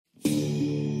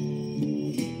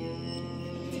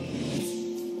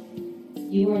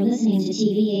You are listening to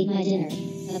TV Ate My Dinner,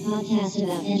 a podcast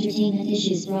about entertainment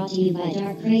issues brought to you by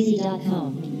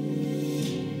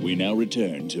darkcrazy.com. We now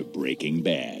return to Breaking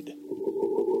Bad.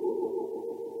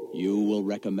 You will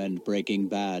recommend Breaking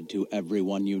Bad to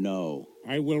everyone you know.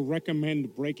 I will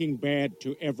recommend Breaking Bad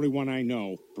to everyone I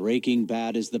know. Breaking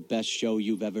Bad is the best show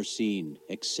you've ever seen,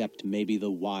 except maybe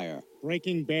The Wire.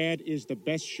 Breaking Bad is the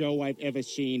best show I've ever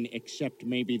seen, except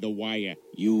maybe The Wire.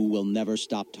 You will never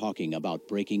stop talking about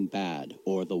Breaking Bad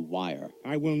or The Wire.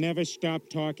 I will never stop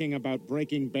talking about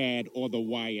Breaking Bad or The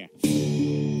Wire.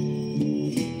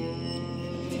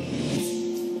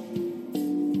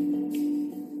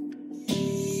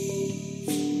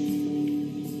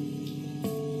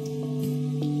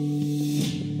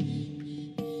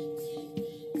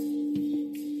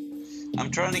 I'm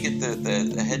trying to get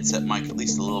the headset mic at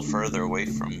least a little further away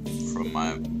from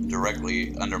my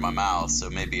directly under my mouth, so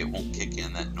maybe it won't kick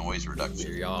in that noise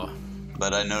reduction. Y'all.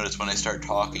 But I notice when I start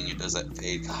talking, it does that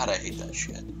fade. God, I hate that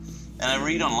shit. And I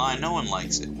read online, no one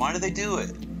likes it. Why do they do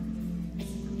it?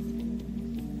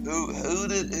 Who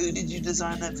did you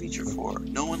design that feature for?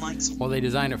 No one likes it. Well, they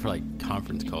designed it for like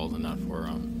conference calls and not for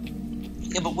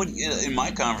Yeah, but what in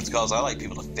my conference calls, I like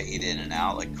people to fade in and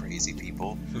out like crazy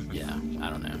people. Yeah, I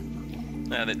don't know.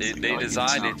 Yeah, they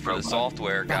designed it for the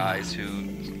software guys who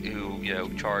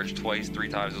charge twice, 3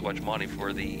 times as much money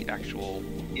for the actual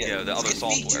the other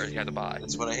software you had to buy.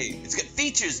 That's what I hate. It's got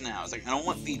features now. It's like, I don't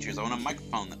want features. I want a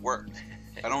microphone that works.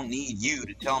 I don't need you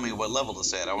to tell me what level to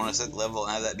set. I want to set the level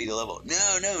and have that be the level.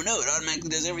 No. It automatically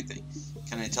does everything.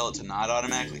 Can I tell it to not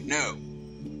automatically? No.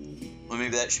 Well,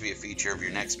 maybe that should be a feature of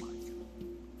your next mic.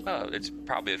 It's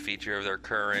probably a feature of their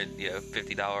current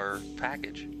 $50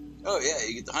 package. Oh yeah,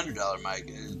 you get the $100 mic,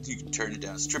 and you can turn it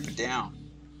down, strip it down,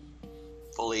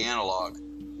 fully analog.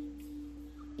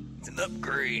 It's an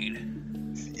upgrade.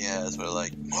 Yeah, that's what I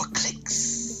like. More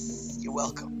clicks. You're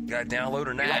welcome. Gotta download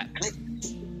an app. Like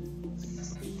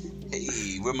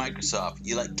hey, we're Microsoft.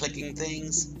 You like clicking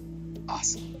things?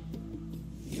 Awesome.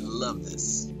 You love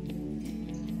this.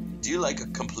 Do you like a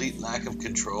complete lack of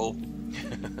control?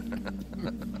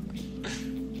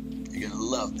 You're gonna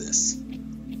love this.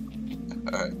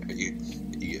 Alright, are you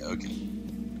okay?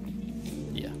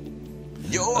 Yeah.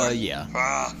 Yeah.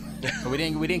 We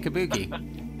didn't kabuki.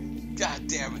 God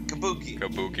damn it, Kabuki.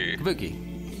 Kabuki.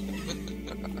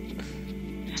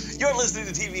 You're listening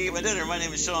to TV Ate My Dinner. My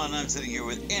name is Sean, and I'm sitting here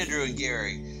with Andrew and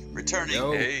Gary, returning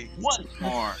once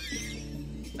more.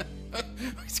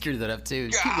 We screwed that up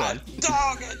too. God,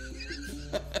 dog it.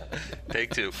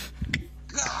 Take 2.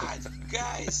 God,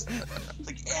 guys, it's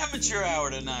like amateur hour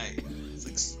tonight. It's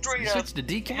like straight up switch to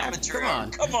decaf. Amateur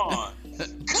hour. Come on,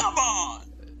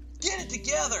 get it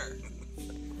together.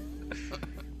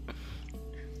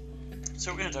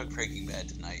 So we're gonna talk Breaking Bad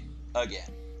tonight again.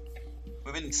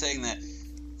 We've been saying that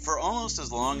for almost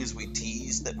as long as we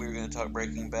teased that we were going to talk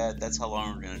Breaking Bad. That's how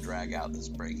long we're going to drag out this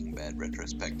Breaking Bad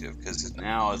retrospective, because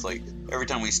now it's like every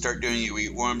time we start doing it, we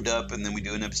get warmed up, and then we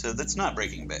do an episode that's not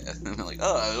Breaking Bad, and we're like,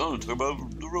 oh, I don't talk about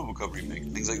the RoboCop remake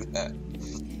and things like that.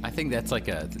 I think that's like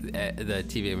the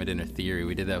TV Ate My Dinner theory.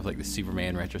 We did that with like the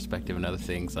Superman retrospective and other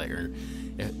things. Like,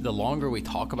 the longer we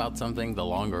talk about something, the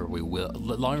longer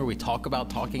we talk about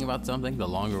talking about something, the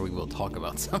longer we will talk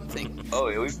about something. Oh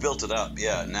yeah, we've built it up.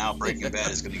 Yeah, now Breaking Bad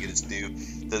is going to get its due.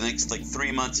 The next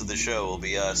 3 months of the show will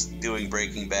be us doing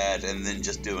Breaking Bad and then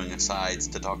just doing asides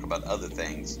to talk about other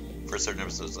things for certain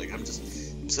episodes. Like, I'm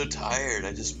so tired.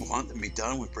 I just want them to be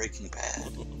done with Breaking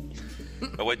Bad.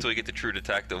 But wait till we get to True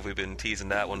Detective. We've been teasing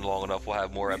that one long enough. We'll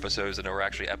have more episodes than are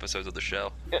actually episodes of the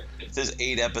show. If there's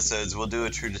 8 episodes, we'll do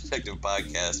a True Detective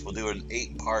podcast. We'll do an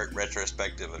 8-part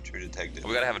retrospective of True Detective.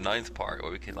 We gotta have a 9th part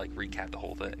where we can recap the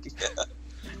whole thing. Yeah.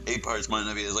 8 parts might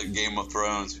not be as like Game of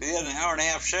Thrones. We had an hour and a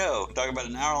half show. We're talking about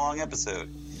an hour-long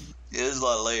episode. Yeah, there's a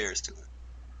lot of layers to it.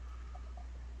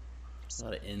 A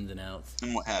lot of ins and outs.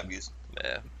 And what have yous.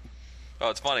 Yeah. Oh,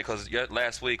 it's funny because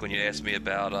last week when you asked me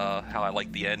about how I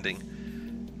liked the ending,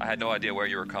 I had no idea where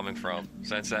you were coming from.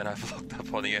 Since then, I've looked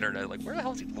up on the internet, where the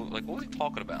hell is he, what was he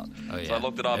talking about? Oh, yeah. So I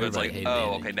looked it up, and it's Everybody like,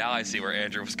 hated okay, now I see where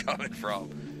Andrew was coming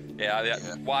from. Yeah,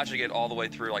 watching it all the way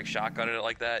through, shotgunning it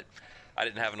like that, I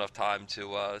didn't have enough time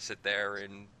to sit there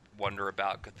and wonder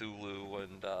about Cthulhu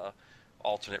and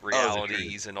alternate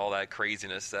realities and all that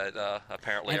craziness that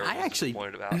apparently everyone was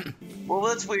disappointed about. Well,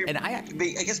 that's weird. And I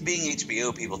guess being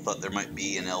HBO, people thought there might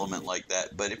be an element like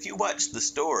that. But if you watch the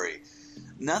story,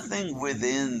 nothing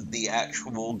within the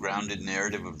actual grounded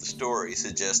narrative of the story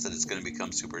suggests that it's going to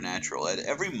become supernatural. At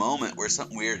every moment where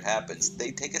something weird happens,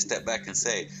 they take a step back and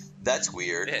say, "That's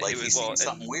weird." Yeah, like he's seeing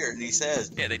something weird, and he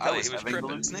says, Yeah, they "I tell was you he was having tripping.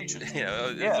 hallucinations." It's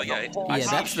like, the whole I Yeah, see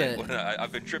that's shit. the- When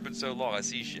I've been tripping so long, I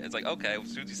see shit. It's like, okay.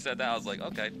 As soon as he said that, I was like,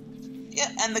 okay. Yeah,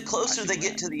 and the closer they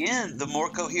get to the end, the more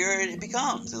coherent it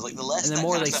becomes. It's like the less And the that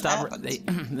more kind they of stuff stop,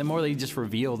 happens. the more they just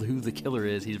revealed who the killer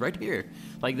is. He's right here.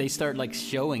 Like they start like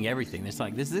showing everything. It's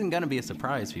like this isn't gonna be a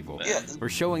surprise, people. Yeah, We're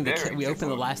showing very we open the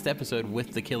straightforward. last episode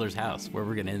with the killer's house, where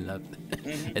we're gonna end up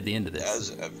at the end of this.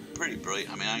 That was pretty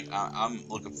brilliant. I mean, I'm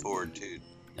looking forward to.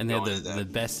 And they're going to the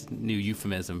that. best new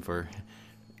euphemism for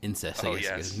incest. I Oh, guess.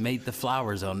 yes. Made the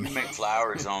flowers on me. You make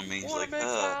flowers on me. It's Wanna like, make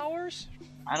flowers?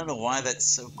 I don't know why that's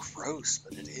so gross,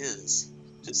 but it is.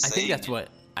 Just I think saying that's it. what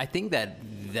I think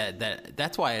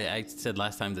that's why I said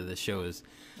last time that the show is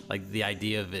like the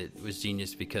idea of it was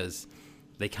genius because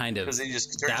they kind of Because it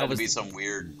just turns that out to was be some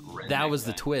weird. that redneck was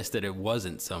the thing. twist that it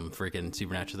wasn't some freaking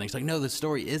supernatural thing. It's like no, the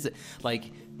story isn't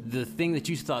like the thing that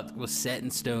you thought was set in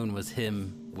stone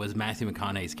was Matthew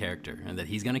McConaughey's character, and that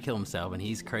he's gonna kill himself, and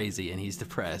he's crazy, and he's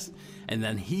depressed, and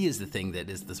then he is the thing that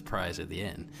is the surprise at the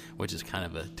end, which is kind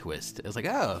of a twist. It's like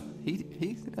oh,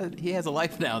 he has a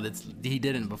life now he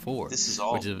didn't before. This is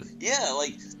all. which is, Yeah,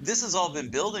 like this has all been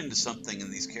building to something,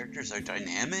 and these characters are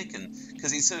dynamic, and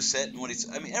because he's so set in what he's.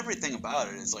 I mean, everything about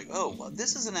it is like, oh, well,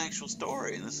 this is an actual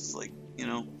story, and this is like,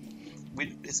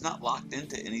 it's not locked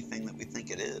into anything that we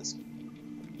think it is.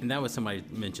 And that was somebody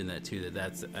mentioned that too.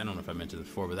 That's I don't know if I mentioned it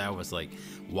before, but that was like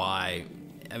why.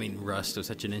 I mean, Rust was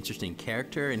such an interesting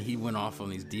character, and he went off on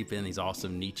these deep these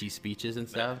awesome Nietzsche speeches and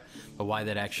stuff. But why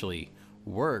that actually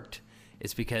worked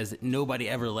is because nobody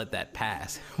ever let that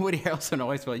pass. Woody Harrelson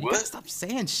always felt, you What? gotta stop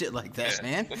saying shit like that,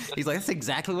 man. He's like, that's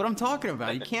exactly what I'm talking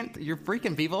about. You're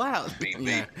freaking people out. Beep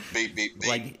Yeah. beep beep beep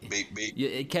Like, beep beep.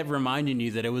 It kept reminding you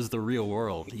that it was the real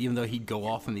world, even though he'd go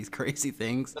off on these crazy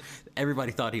things.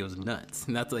 Everybody thought he was nuts,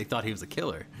 and that's why they thought he was a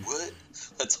killer. What?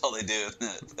 That's all they do in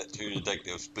that True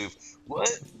Detective spoof. What?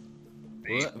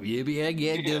 What?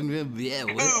 Yeah.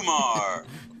 What? Kumar.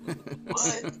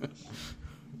 What?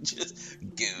 Just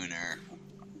Gooner.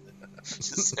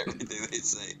 Just everything they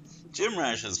say. Jim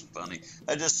Rash is funny.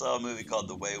 I just saw a movie called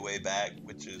The Way Way Back,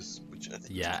 which I think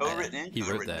Yeah, is co-written and he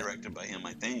wrote co-written that. directed by him,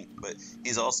 I think. But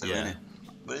he's also in Yeah. it.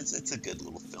 But it's a good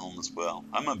little film as well.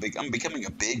 I'm becoming a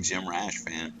big Jim Rash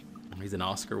fan. He's an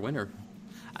Oscar winner.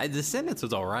 Descendants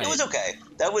was all right. It was okay.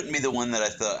 That wouldn't be the one that I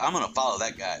thought I'm gonna follow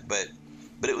that guy, but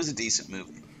it was a decent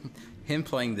movie. Him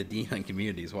playing the dean on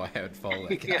Community is why I would follow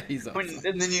that guy. He's awesome.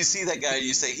 And then you see that guy and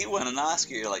you say he won an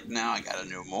Oscar. You're like, now I gotta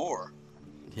know more.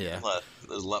 Yeah.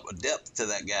 There's a lot of depth to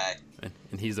that guy.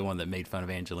 And he's the one that made fun of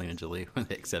Angelina Jolie when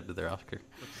they accepted their Oscar,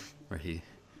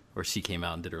 where she came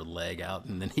out and did her leg out,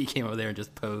 and then he came over there and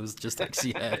just posed just like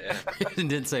she had, and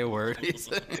didn't say a word. He's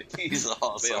They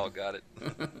awesome. all got it.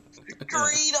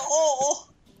 Greedle!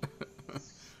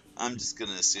 I'm just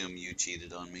gonna assume you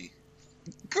cheated on me.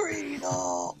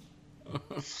 Greedle!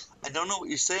 I don't know what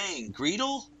you're saying.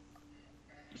 Greedle?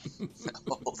 No.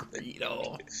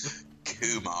 Greedle.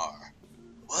 Kumar.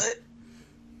 What?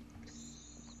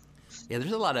 Yeah,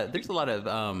 there's a lot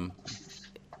of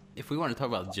if we want to talk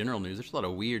about general news, there's a lot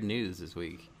of weird news this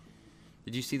week.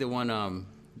 Did you see the one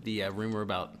the rumor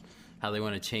about how they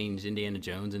want to change Indiana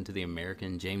Jones into the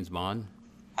American James Bond?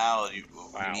 How do you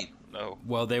Wow. mean? No.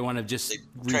 Well, they want to just They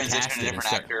recast transition a it and different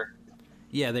start- actor.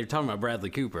 Yeah, they're talking about Bradley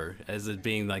Cooper as it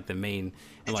being like the main,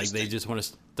 and like they Interesting. just want to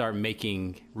start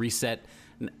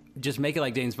just make it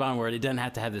like James Bond, where it doesn't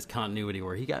have to have this continuity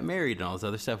where he got married and all this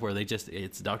other stuff. Where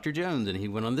it's Dr. Jones and he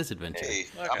went on this adventure. Hey,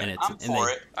 Okay. I'm for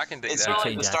it. I can dig It's that. not like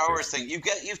Change the Star Wars actors. thing.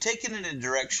 You've taken it in a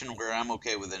direction where I'm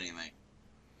okay with anything.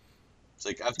 It's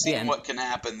like I've seen Yeah, and- what can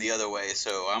happen the other way,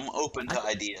 so I'm open to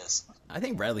ideas. I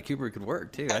think Bradley Cooper could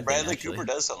work too. I think, Bradley actually. Cooper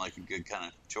does sound like a good kind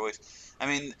of choice. I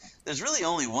mean, there's really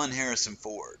only one Harrison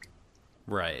Ford.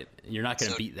 Right, you're not going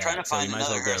to So beat that. trying to so find you might as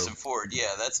another well go. Harrison Ford,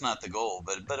 yeah, that's not the goal.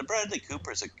 But a Bradley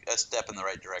Cooper's a step in the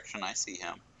right direction. I see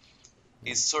him.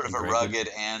 He's sort of a Very rugged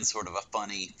and sort of a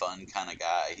funny, fun kind of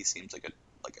guy. He seems like a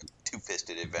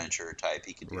two-fisted adventurer type.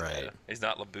 He could do Right. He's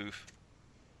not LaBouffe.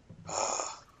 that.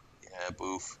 Yeah,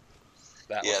 Boof.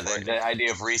 That Yeah, was the frightening.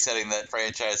 idea of resetting that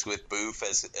franchise with Boof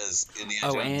as Indiana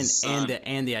Oh, Jones' son.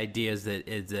 and the idea is that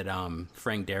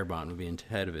Frank Darabont would be in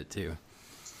head of it too,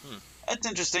 That's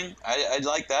interesting. I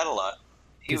like that a lot.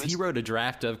 because he wrote a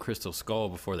draft of Crystal Skull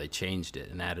before they changed it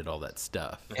and added all that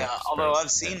stuff. Yeah, That's although right.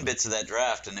 I've seen bits of that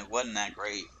draft and it wasn't that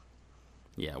great.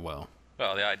 Yeah, well,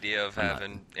 Well, the idea of I'm not-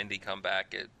 having Indy come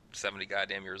back at 70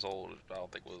 goddamn years old, I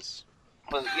don't think was.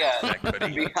 But yeah, That could to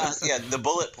be. be honest, yeah, the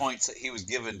bullet points that he was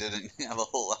given didn't have a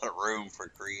whole lot of room for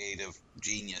creative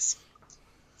genius.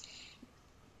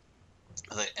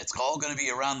 Like, it's all going to be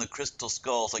around the crystal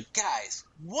skull. It's like, guys,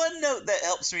 one note that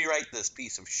helps me write this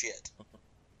piece of shit.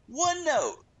 One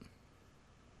note.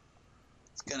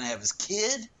 He's going to have his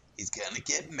kid. He's going to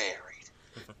get married.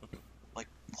 Like,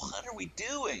 what are we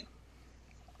doing?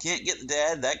 Can't get the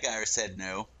dad. That guy said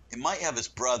no. He might have his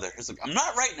brother. He's like, I'm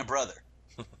not writing a brother.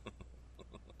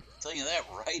 Tell you that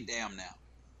right damn now.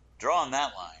 Drawing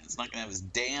that line. It's not going to have his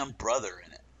damn brother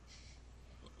in it.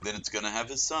 Then it's going to have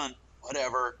his son.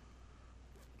 Whatever.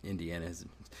 Indiana,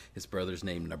 his brother's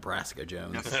named Nebraska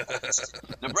Jones.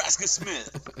 Nebraska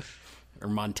Smith. Or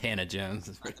Montana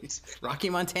Jones. Rocky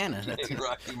Montana.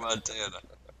 Rocky Montana.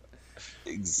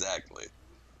 Exactly.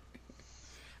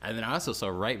 And then I also saw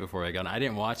right before I got on, I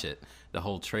didn't watch it, the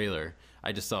whole trailer.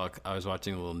 I just saw, I was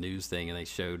watching a little news thing and they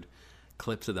showed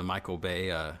clips of the Michael Bay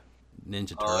Ninja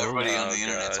Turtles. Oh, everybody on the God.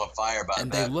 internet's on fire about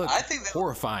And that. they look I think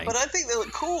horrifying. But I think they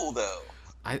look cool, though.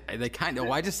 They kind of.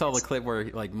 Well, I just saw the clip where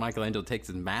like Michelangelo takes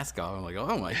his mask off. I'm like,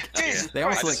 oh my god. Jesus They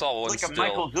almost Christ. look, saw one like a still.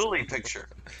 Michael Dooley picture.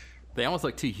 they almost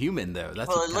look too human though. That's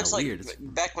Well, it kind looks of like weird.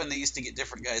 back when they used to get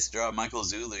different guys to draw. Michael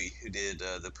Zulli, who did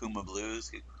the Puma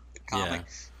Blues the comic,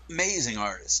 amazing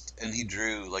artist, and he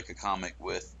drew like a comic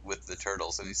with the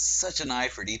turtles, and he's such an eye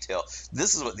for detail.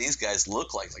 This is what these guys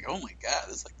look like. It's like, oh my god,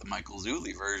 it's like the Michael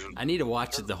Zulli version. I need to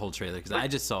watch the whole trailer because I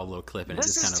just saw a little clip and it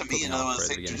This just is kind of to put me me another one off of right those at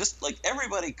the things. beginning. Just like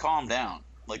everybody, calm down.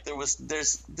 Like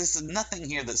there's nothing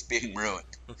here that's being ruined.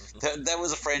 that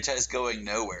was a franchise going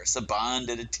nowhere. Saban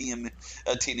did a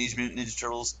Teenage Mutant Ninja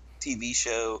Turtles TV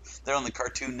show. They're on the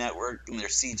Cartoon Network and they're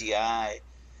CGI.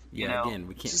 Yeah, again,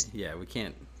 we can't. We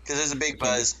can't. Because there's a big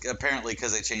buzz apparently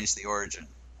because they changed the origin.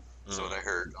 That's what I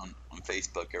heard on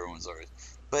Facebook. Everyone's always,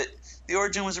 but the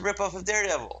origin was a ripoff of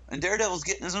Daredevil, and Daredevil's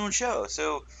getting his own show,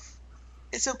 so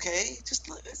it's okay. Just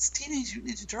it's Teenage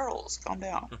Mutant Ninja Turtles. Calm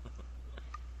down.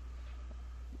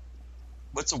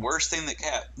 What's the worst thing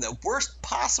the worst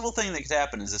possible thing that could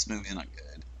happen is this movie's not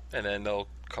good. And then they'll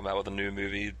come out with a new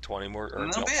movie 20 more or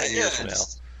And they'll 10 be- years from now.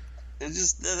 It's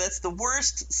just that's the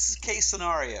worst case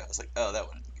scenario. It's like, oh, that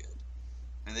wasn't good.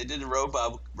 And they did a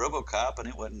RoboCop, and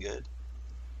it wasn't good.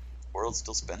 World's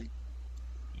still spinning.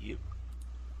 Yep.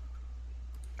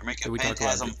 They're making we talk about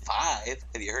Phantasm 5.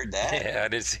 Have you heard that? Yeah, I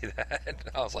did see that.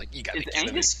 I was like, you got to Is be kidding me.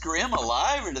 Angus Grimm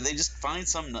alive, or did they just find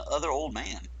some other old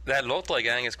man? That looked like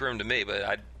Angus Grimm to me, but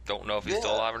I don't know if he's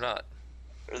still Yeah. alive or not.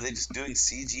 Or are they just doing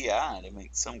CGI to make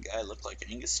some guy look like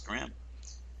Angus Grimm?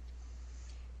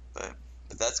 But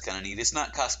that's kind of neat. It's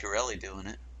not Coscarelli doing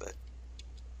it, but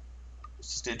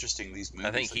it's just interesting, these movies.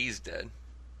 I think he's dead.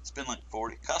 It's been like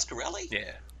 40. Coscarelli?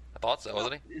 Yeah, I thought so,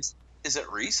 wasn't he? Is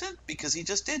it recent? Because he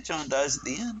just did John Dies at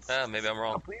the End Maybe I'm a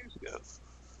wrong. couple years ago.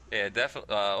 Yeah,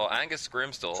 definitely. Well, Angus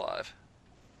Grimm's still alive.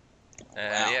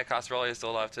 And Wow. yeah, Coscarelli is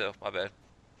still alive too. My bad.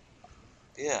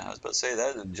 Yeah, I was about to say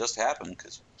that had just happened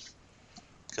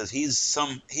because he has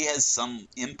some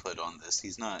input on this.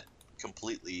 He's not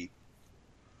completely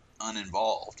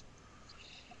uninvolved.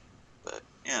 But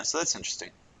yeah, so that's interesting.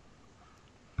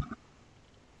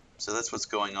 So that's what's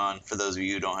going on for those of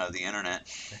you who don't have the internet.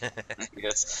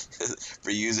 Yes,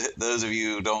 for those of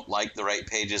you who don't like the right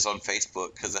pages on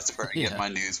Facebook, because that's where I get my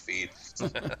news feed.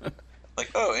 Like,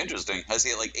 oh, interesting. I see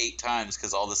it like 8 times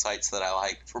because all the sites that I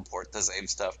like report the same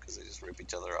stuff because they just rip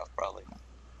each other off, probably.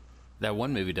 That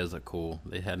one movie does look cool.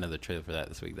 They had another trailer for that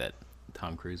this week. That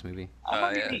Tom Cruise movie,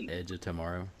 Yeah. Edge of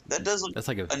Tomorrow. That does look That's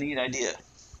like a neat idea.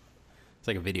 It's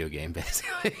like a video game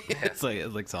basically. It's like, it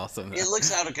looks awesome. It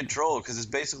looks out of control because it's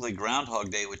basically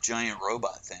Groundhog Day with giant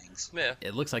robot things. Yeah.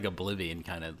 It looks like Oblivion,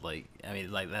 kind of like. I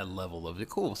mean, like that level of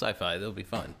cool sci-fi. That'll be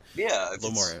fun. Yeah, A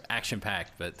little more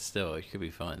action-packed, but still, it could be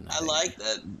fun. I think. like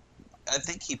that. I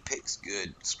think he picks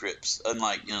good scripts.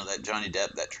 Unlike that Johnny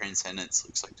Depp, that Transcendence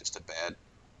looks like just a bad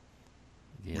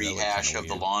Yeah, that looks rehash kinda of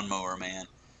the weird. Lawnmower Man.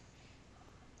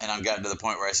 And I've gotten to the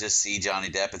point where I just see Johnny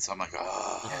Depp, and so I'm like,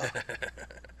 oh.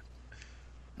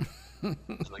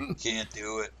 It's like, you can't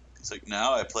do it. It's like,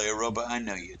 now I play a robot. I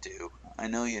know you do. I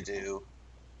know you do.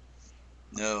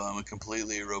 No, I'm a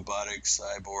completely robotic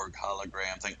cyborg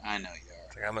hologram thing. I know you are.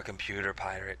 It's like, I'm a computer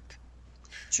pirate.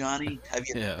 Johnny, have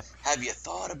you Yeah. have you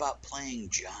thought about playing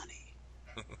Johnny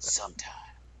sometime?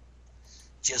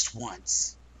 Just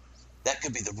once. That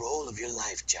could be the role of your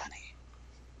life, Johnny.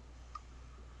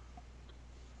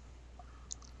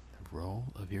 The role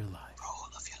of your life. Role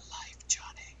of your life,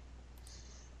 Johnny.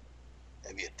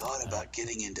 Have you thought about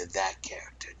getting into that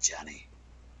character, Johnny?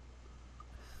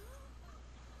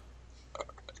 All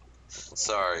right.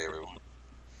 Sorry, everyone.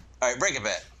 All right, Breaking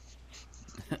Bad.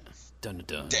 Dun dun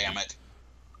dun. Damn it.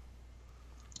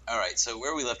 All right, so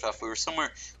where we left off, we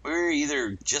were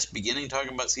either just beginning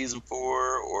talking about season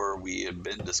 4, or we had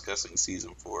been discussing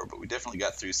season 4, but we definitely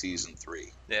got through season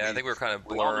 3. Yeah, I think we were kind of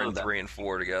we all know blurring that. 3 and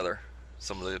 4 together.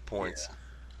 Some of the points. Yeah.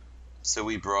 So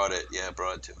we brought it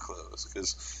to a close,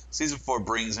 because season 4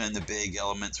 brings in the big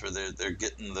elements where they're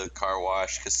getting the car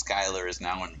wash, because Skylar is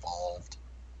now involved,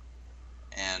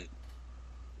 and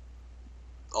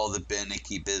all the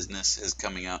Bennicky business is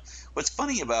coming out. What's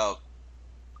funny about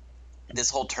this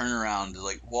whole turnaround,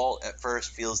 like, Walt at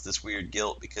first feels this weird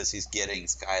guilt because he's getting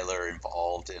Skylar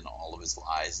involved in all of his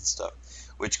lies and stuff,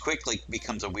 which quickly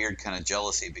becomes a weird kind of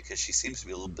jealousy because she seems to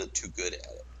be a little bit too good at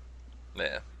it.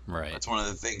 Yeah. Right. That's one of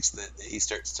the things that he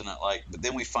starts to not like. But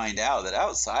then we find out that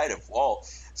outside of Walt,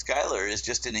 Skylar is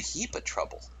just in a heap of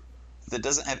trouble that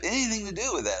doesn't have anything to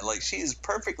do with that. Like, she is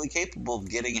perfectly capable of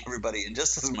getting everybody in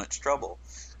just as much trouble.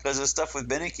 Because the stuff with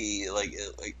Bennicky, like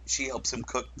she helps him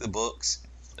cook the books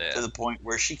to the point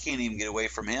where she can't even get away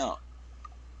from him.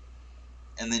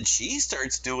 And then she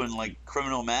starts doing, like,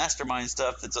 criminal mastermind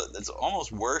stuff that's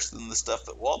almost worse than the stuff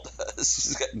that Walt does.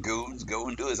 She's got goons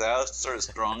going to his house to sort of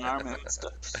strong-arm him and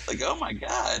stuff. Like, oh, my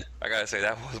God. I gotta say,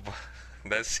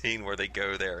 that scene where they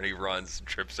go there and he runs and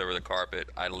trips over the carpet,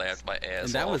 I laughed my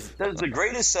ass off. That was the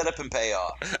greatest setup and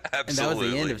payoff. Absolutely. And that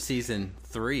was the end of season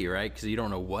 3, right? Because you don't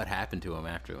know what happened to him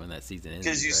after when that season ended,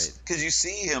 right? Because you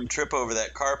see him trip over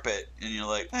that carpet, and you're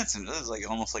like, that's like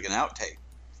almost like an outtake.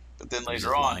 But then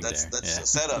later on, that's a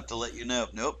setup to let you know,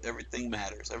 nope, everything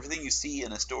matters. Everything you see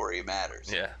in a story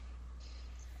matters. Yeah.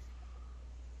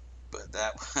 But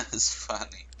that was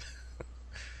funny.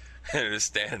 And just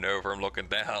standing over him looking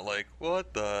down like,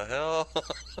 what the hell?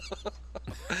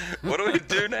 What do we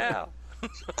do now?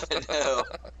 I know.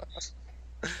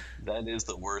 That is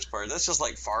the worst part. That's just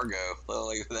like Fargo,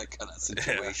 like that kind of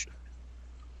situation.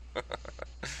 Yeah.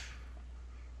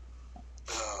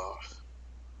 Oh.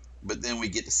 But then we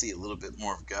get to see a little bit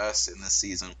more of Gus in this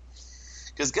season.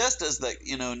 Because Gus does that,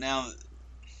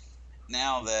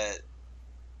 now that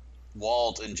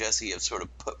Walt and Jesse have sort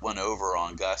of put one over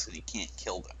on Gus and he can't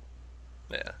kill them.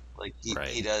 Yeah. Like,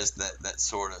 he does that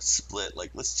sort of split.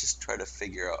 Like, let's just try to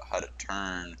figure out how to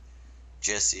turn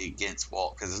Jesse against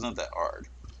Walt, because it's not that hard.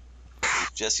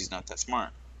 Jesse's not that smart.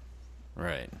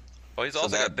 Right. Well, he's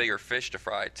also got bigger fish to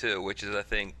fry, too, which is, I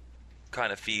think,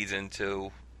 kind of feeds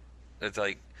into, it's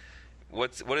like,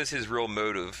 what is his real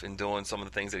motive in doing some of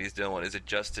the things that he's doing? Is it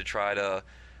just to try to,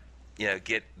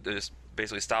 just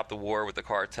basically stop the war with the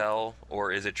cartel,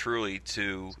 or is it truly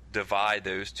to divide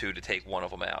those two to take one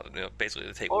of them out, basically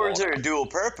to take? Or is there a dual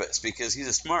purpose? Because he's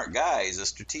a smart guy, he's a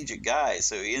strategic guy,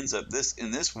 so he ends up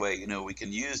in this way. We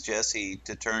can use Jesse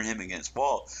to turn him against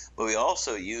Walt, but we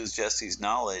also use Jesse's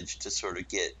knowledge to sort of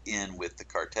get in with the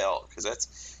cartel, because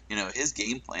that's his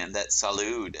game plan. That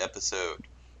Salud episode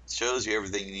shows you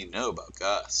everything you need to know about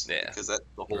Gus. Yeah, because that's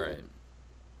the whole. Right.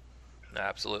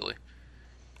 Absolutely.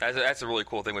 That's a really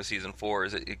cool thing with season 4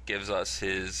 is it gives us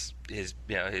his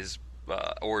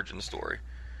origin story.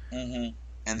 Mm-hmm.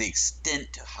 And the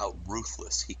extent to how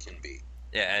ruthless he can be.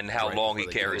 Yeah, and how long he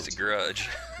carries a grudge.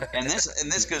 and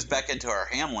this goes back into our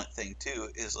Hamlet thing too.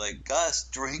 Is like Gus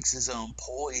drinks his own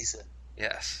poison.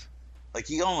 Yes. Like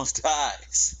he almost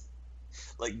dies.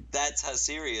 Like that's how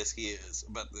serious he is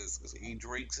about this. He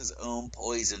drinks his own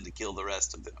poison to kill the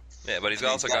rest of them. Yeah, but he's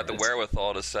also got the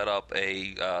wherewithal to set up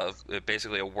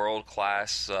basically a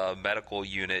world-class medical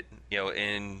unit,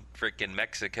 in freaking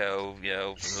Mexico,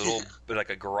 a little bit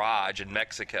like a garage in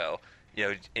Mexico,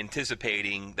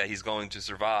 anticipating that he's going to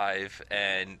survive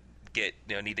and get,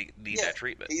 need that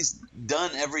treatment. He's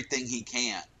done everything he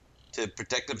can to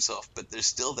protect himself, but there's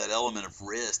still that element of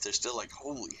risk. There's still like,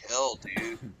 holy hell,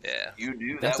 dude. Yeah. You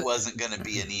knew that wasn't going to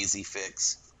be an easy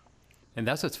fix. And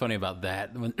that's what's funny about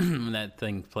that when that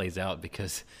thing plays out,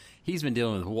 because he's been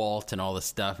dealing with Walt and all this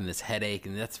stuff and this headache,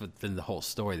 and that's been the whole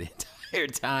story the entire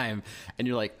time. And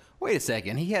you're like, wait a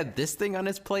second, he had this thing on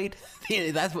his plate?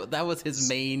 That was his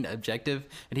main objective,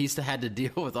 and he still had to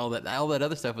deal with all that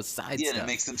other stuff was side stuff. Yeah, and it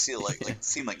makes them seem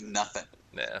like nothing.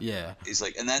 Yeah. He's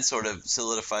like, and that sort of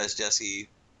solidifies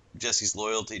Jesse's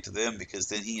loyalty to them, because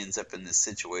then he ends up in this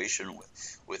situation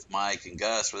with Mike and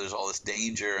Gus where there's all this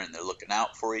danger and they're looking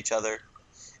out for each other.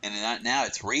 And now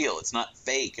it's real. It's not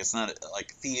fake. It's not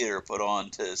like theater put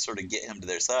on to sort of get him to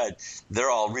their side. They're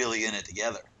all really in it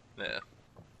together. Yeah.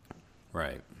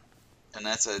 Right. And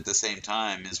that's at the same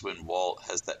time is when Walt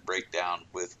has that breakdown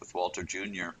with Walter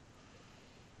Jr.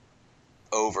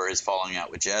 over his falling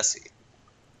out with Jesse.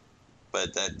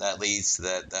 But that leads to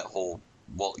that whole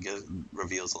Walt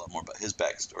reveals a lot more about his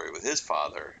backstory with his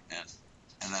father,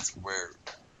 and that's where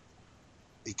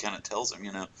he kind of tells him,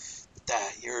 but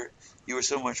Dad, you were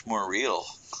so much more real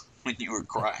when you were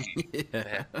crying.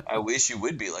 Yeah. I wish you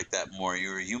would be like that more.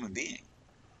 You're a human being.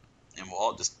 And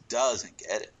Walt just doesn't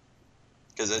get it.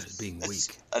 Because that's being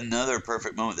weak. Another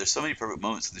perfect moment. There's so many perfect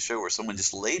moments in the show where someone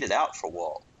just laid it out for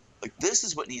Walt. Like, this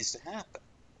is what needs to happen.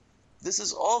 This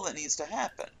is all that needs to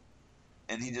happen.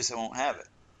 And he just won't have it.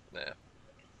 Yeah.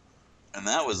 And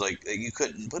that was like, you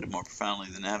couldn't put it more profoundly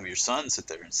than have your son sit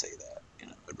there and say that. You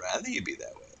know, I'd rather you be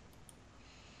that way.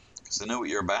 Because I know what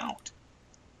you're about.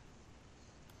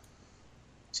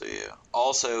 So, yeah.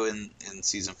 Also, in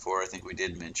season 4, I think we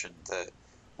did mention that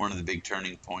one of the big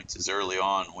turning points is early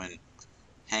on when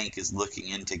Hank is looking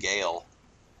into Gale.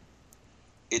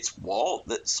 It's Walt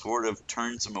that sort of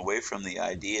turns him away from the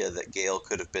idea that Gale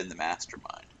could have been the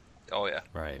mastermind. Oh, yeah.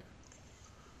 Right.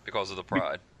 Because of the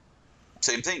pride.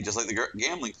 Same thing, just like the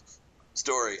gambling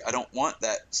story. I don't want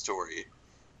that story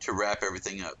to wrap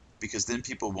everything up, because then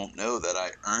people won't know that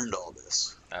I earned all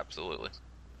this. Absolutely.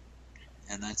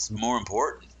 And that's more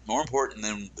important. More important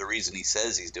than the reason he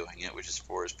says he's doing it, which is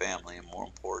for his family, and more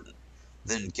important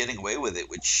than getting away with it,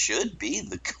 which should be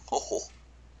the goal.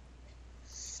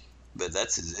 But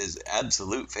that's his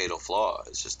absolute fatal flaw.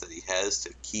 It's just that he has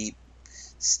to keep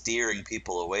steering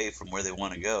people away from where they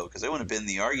want to go, because they want to bend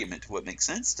the argument to what makes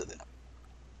sense to them.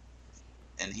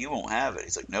 And he won't have it.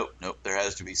 He's like, nope, there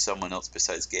has to be someone else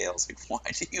besides Gale. It's like,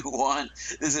 why do you want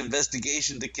this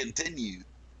investigation to continue?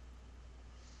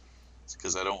 It's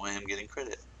because I don't want him getting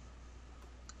credit.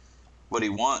 What he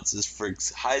wants is for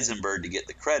Heisenberg to get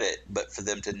the credit, but for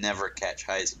them to never catch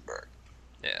Heisenberg.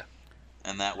 Yeah.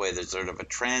 And that way there's sort of a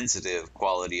transitive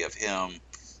quality of him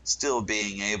still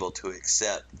being able to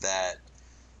accept that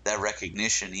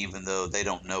recognition, even though they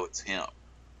don't know it's him.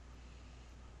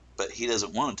 But he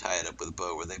doesn't want to tie it up with a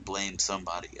bow where they blame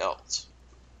somebody else.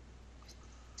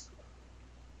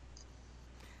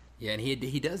 Yeah, and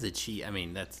he does achieve. I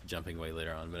mean, that's jumping way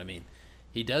later on, but I mean,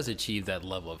 he does achieve that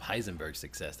level of Heisenberg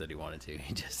success that he wanted to.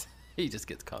 He just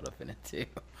gets caught up in it too.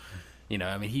 You know,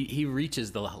 I mean, he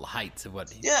reaches the heights of what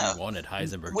he wanted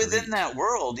Heisenberg within to reach. that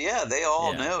world. Yeah, they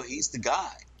all know he's the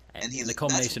guy, and the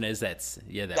culmination is that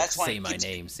 "Say My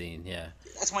Name" scene. Yeah,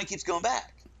 that's why he keeps going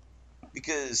back,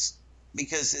 because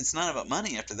it's not about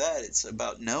money after that. It's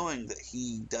about knowing that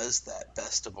he does that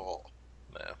best of all.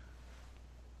 Yeah.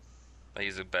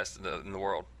 He's the best in the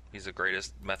world. He's the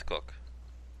greatest meth cook.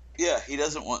 Yeah, he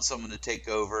doesn't want someone to take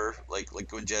over. Like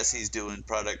when Jesse's doing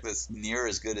product that's near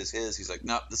as good as his, he's like,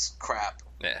 nope, this is crap.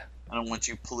 Yeah. I don't want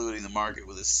you polluting the market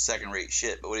with this second-rate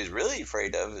shit. But what he's really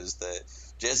afraid of is that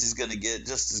Jesse's going to get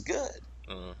just as good.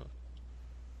 Mm-hmm.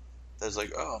 That's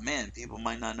like, oh, man, people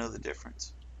might not know the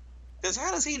difference. Because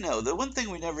how does he know? The one thing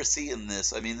we never see in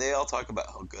this, I mean, they all talk about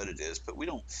how good it is, but we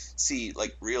don't see,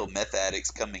 like, real meth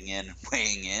addicts coming in and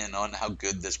weighing in on how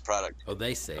good this product is. Oh,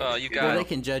 they say. They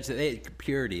can judge the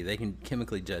purity. They can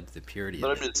chemically judge the purity But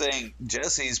of I'm just saying,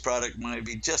 Jesse's product might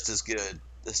be just as good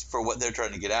for what they're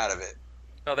trying to get out of it.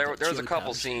 No, there's a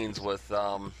couple scenes with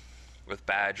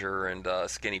Badger and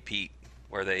Skinny Pete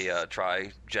where they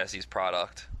try Jesse's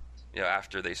product. You know,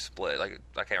 after they split, like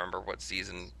I can't remember what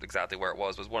season exactly where it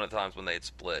was. It was one of the times when they had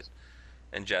split,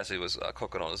 and Jesse was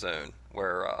cooking on his own.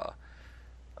 Where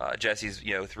Jesse's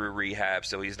through rehab,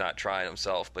 so he's not trying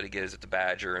himself, but he gives it to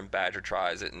Badger, and Badger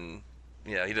tries it, and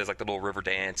he does like the little river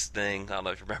dance thing. I don't know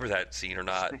if you remember that scene or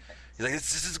not. He's like,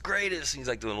 "This is the greatest." And he's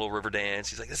like doing a little river dance.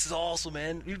 He's like, "This is awesome,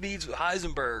 man. Who needs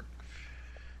Heisenberg?"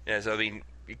 Yeah, so I mean,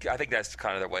 I think that's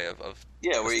kind of their way of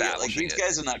where you get, like, these it.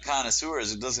 guys are not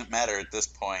connoisseurs. It doesn't matter at this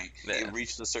point. Yeah. They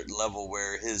reached a certain level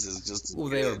where his is just. Well,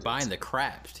 they were buying the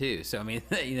crap too. So I mean,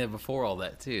 before all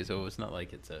that too. So it's not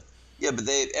like it's a. Yeah, but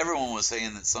everyone was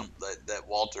saying that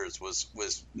Walters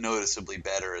was noticeably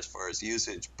better as far as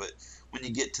usage. But when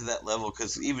you get to that level,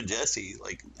 because even Jesse,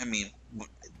 like, I mean,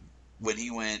 when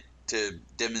he went to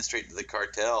demonstrate to the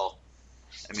cartel,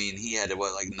 I mean, he had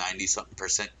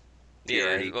 90-something%.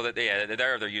 Yeah, well,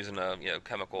 they're using a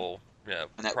chemical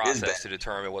process to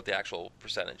determine what the actual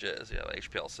percentage is.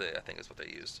 HPLC, I think, is what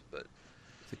they used. But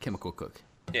it's a chemical cook.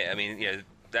 Yeah, I mean,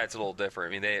 that's a little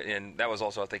different. I mean, and that was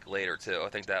also, I think, later too. I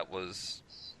think that was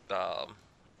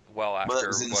well after. Well, that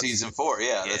was in season 4.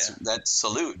 Yeah, that's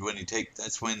Salute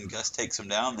that's when Gus takes him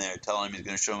down there, telling him he's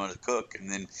going to show him how to cook, and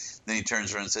then he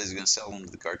turns around and says he's going to sell him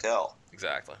to the cartel.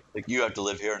 Exactly. Like, you have to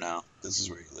live here now. This is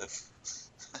where you live.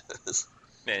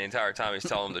 Man, the entire time he's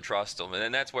telling him to trust him, and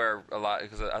then that's where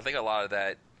because I think a lot of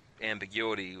that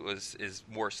ambiguity is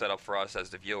more set up for us as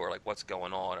the viewer, like what's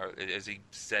going on, or is he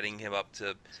setting him up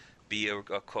to be a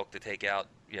cook to take out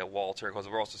Walter? Because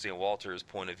we're also seeing Walter's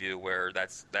point of view, where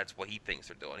that's what he thinks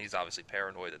they're doing. He's obviously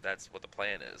paranoid that that's what the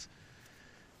plan is.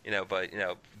 But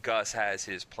Gus has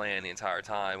his plan the entire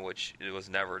time, which it was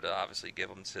never to obviously give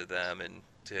them to them and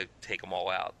to take them all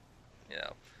out.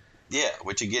 Yeah,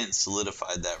 which again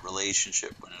solidified that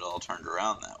relationship when it all turned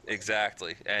around that way.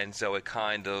 Exactly, and so it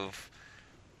kind of,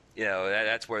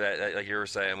 that's where that, like you were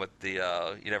saying, with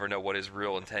the you never know what his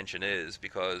real intention is,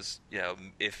 because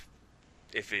if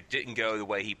it didn't go the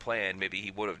way he planned, maybe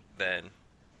he would have then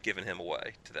given him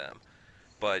away to them.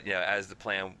 But as the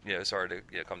plan started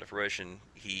to come to fruition,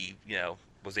 he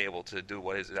was able to do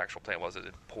what his actual plan was,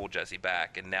 to pull Jesse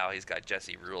back, and now he's got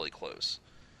Jesse really close.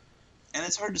 And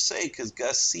it's hard to say because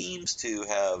Gus seems to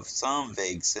have some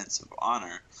vague sense of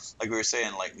honor. Like we were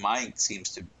saying, like Mike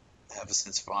seems to have a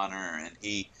sense of honor, and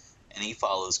he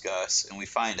follows Gus. And we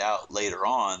find out later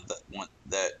on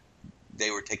that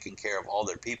they were taking care of all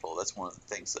their people. That's one of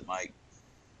the things that Mike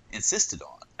insisted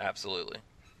on. Absolutely.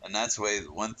 And that's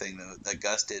one thing that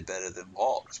Gus did better than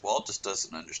Walt, because Walt just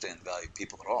doesn't understand the value of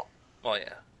people at all. Well,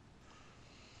 yeah.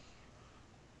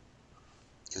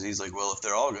 Because he's like, well, if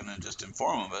they're all going to just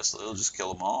inform of us, they'll just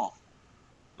kill them all.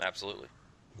 Absolutely.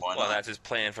 Why not? Well, that's his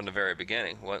plan from the very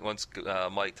beginning. Once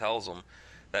Mike tells him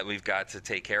that we've got to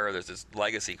take care of this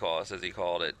legacy cost, as he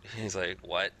called it, he's like,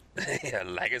 what? Yeah,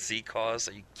 legacy cost?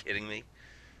 Are you kidding me?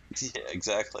 Yeah,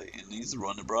 exactly. And he's the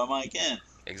one that brought Mike in.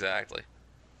 Exactly.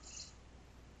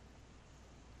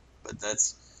 But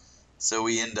so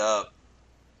we end up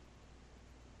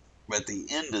at the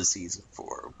end of season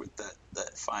 4 with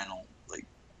that final, like,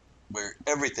 where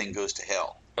everything goes to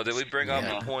hell. Oh, did we bring up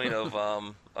the point of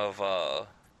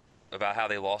about how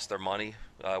they lost their money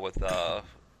with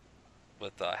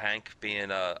Hank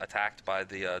being attacked by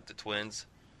the twins?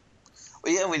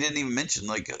 Well, yeah, we didn't even mention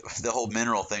like the whole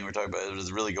mineral thing we're talking about. It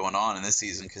was really going on in this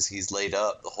season because he's laid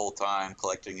up the whole time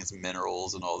collecting his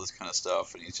minerals and all this kind of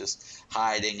stuff, and he's just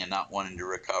hiding and not wanting to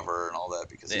recover and all that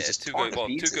because he's just torn to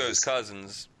pieces. Tuco's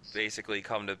cousins basically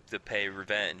come to pay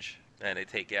revenge, and they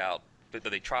take out, but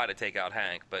they try to take out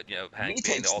Hank, but Hank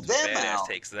being the ultimate badass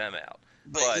takes them out.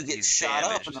 But he gets shot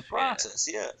up in the process.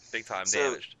 Yeah, big time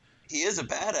damaged. He is a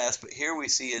badass, but here we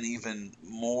see an even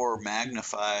more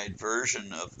magnified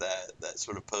version of that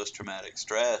sort of post-traumatic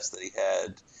stress that he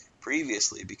had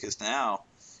previously, because now,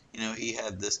 he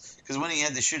had this, because when he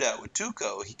had the shootout with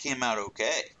Tuco, he came out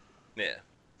okay. Yeah.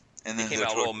 And then he came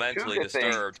out a little mentally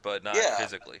disturbed, but not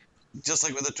physically. Just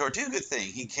like with the Tortuga thing,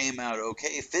 he came out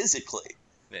okay physically.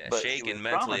 Yeah, shaken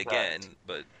mentally again,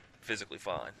 but physically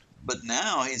fine. But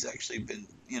now he's actually been,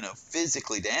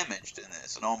 physically damaged in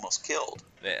this and almost killed.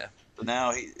 Yeah. So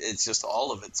now it's just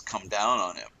all of it's come down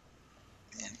on him,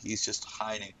 and he's just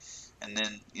hiding. And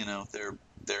then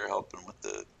they're helping with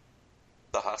the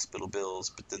hospital bills,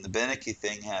 but then the Beneke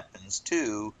thing happens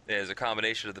too. There's a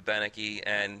combination of the Beneke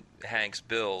and Hank's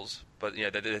bills, but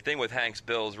the thing with Hank's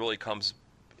bills really comes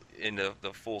into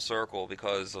the full circle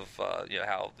because of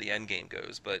how the end game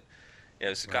goes. But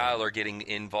Skylar getting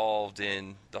involved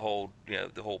in the whole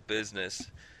business,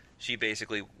 she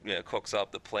basically cooks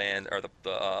up the plan or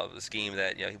the scheme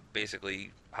that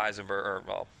basically Heisenberg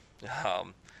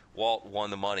Walt won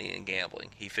the money in gambling.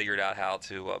 He figured out how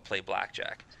to play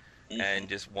blackjack and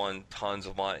just won tons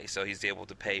of money. So he's able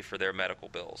to pay for their medical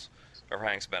bills or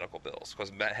Hank's medical bills,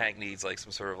 because Hank needs like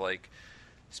some sort of like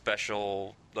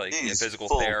special physical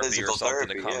therapy or something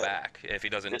to come back. If he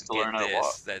doesn't get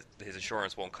this, that his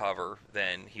insurance won't cover,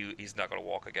 then he's not going to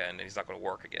walk again, and he's not going to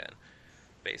work again,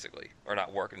 basically, or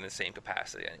not work in the same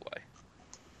capacity anyway.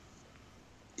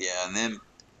 Yeah, and then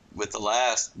with the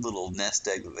last little nest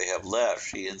egg that they have left,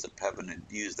 she ends up having to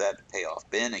use that to pay off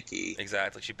Beneke.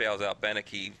 Exactly, she bails out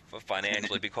Beneke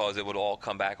financially because it would all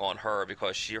come back on her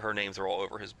because her names are all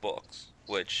over his books,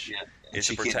 which is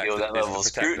to protect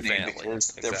the family. Because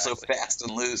they're so fast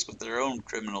and loose with their own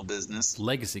criminal business.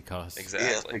 Legacy costs. Exactly.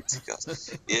 Yeah, legacy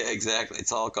costs. Yeah, exactly.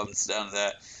 It's all comes down to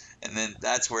that. And then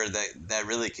that's where that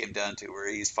really came down to, where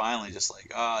he's finally just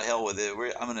like, hell with it.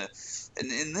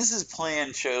 And this is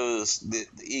plan shows the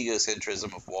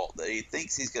egocentrism of Walt, that he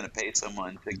thinks he's going to pay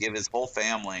someone to give his whole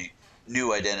family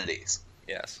new identities.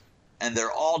 Yes. And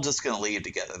they're all just going to leave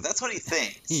together. That's what he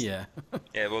thinks. Yeah.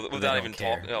 Yeah, well, without even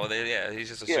talking. He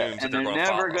just assumes that they're going to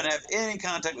never going to have any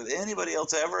contact with anybody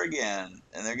else ever again.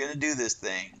 And they're going to do this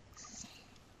thing.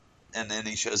 And then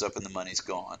he shows up and the money's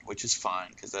gone, which is fine,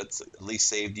 because that's at least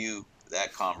saved you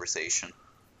that conversation.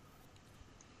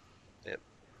 Yep.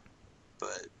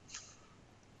 But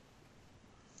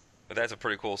that's a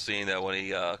pretty cool scene, though, when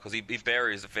because he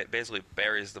basically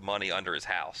buries the money under his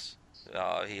house.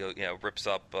 He rips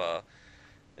up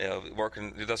he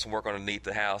does some work underneath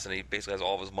the house, and he basically has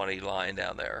all of his money lying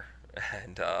down there,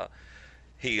 and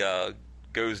he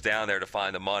goes down there to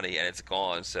find the money, and it's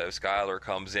gone. So Skylar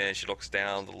comes in. She looks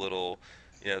down the little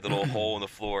hole in the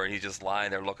floor, and he's just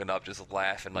lying there looking up, just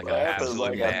laughing like an absolute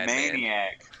like a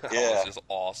maniac. Yeah, it's just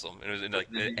awesome. And it was like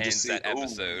it ends that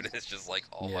episode. It's just like,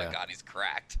 oh my god, he's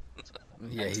cracked.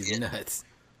 Yeah, he's nuts.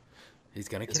 He's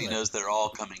gonna kill him. He knows they're all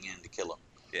coming in to kill him.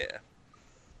 Yeah.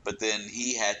 But then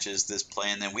he hatches this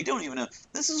plan. Then we don't even know.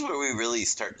 This is where we really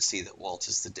start to see that Walt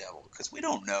is the devil, because we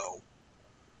don't know.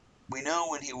 We know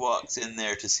when he walks in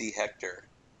there to see Hector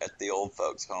at the old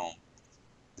folks' home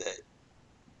that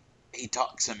he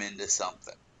talks him into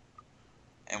something.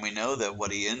 And we know that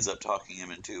what he ends up talking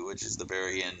him into, which is the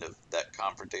very end of that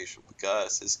confrontation with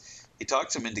Gus, is he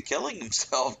talks him into killing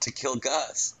himself to kill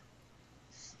Gus.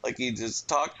 Like, he just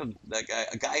talked to that guy,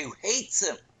 a guy who hates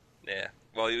him. Yeah.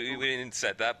 Well, we didn't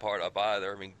set that part up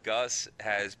either. I mean, Gus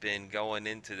has been going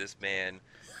into this man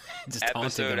Just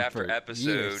episode after episode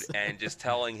years. and just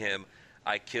telling him,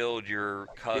 I killed your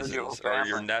cousins or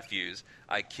your nephews.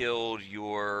 I killed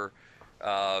your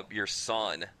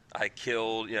son. I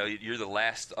killed, you're the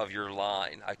last of your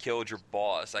line. I killed your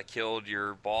boss. I killed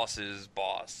your boss's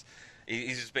boss.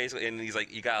 He's just basically, and he's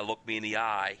like, you got to look me in the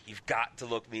eye. You've got to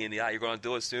look me in the eye. You're going to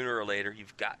do it sooner or later.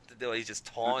 You've got to do it. He's just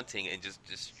taunting and just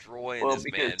destroying this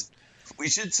man. We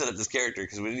should set up this character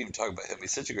because we didn't even talk about him.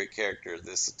 He's such a great character.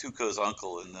 This Tuco's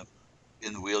uncle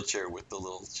in the wheelchair with the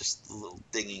little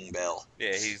dinging bell.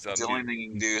 Yeah, he's the only thing he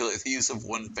can do, like the use of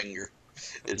one finger.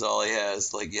 It's all he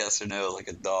has, like yes or no, like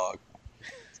a dog.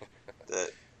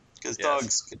 Because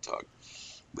dogs can talk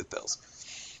with bells,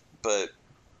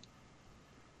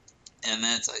 and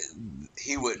that's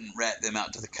he wouldn't rat them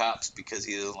out to the cops because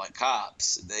he doesn't like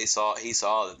cops. He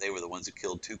saw that they were the ones who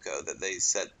killed Tuco, that they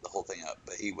set the whole thing up,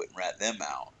 but he wouldn't rat them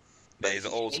out. But he's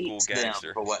an old school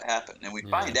gangster for what happened, and we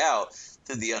find out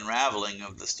through the unraveling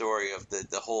of the story of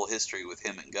the whole history with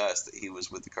him and Gus that he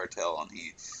was with the cartel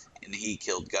and he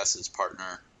killed Gus's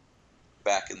partner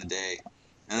back in the day.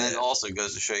 And then it also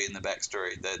goes to show you in the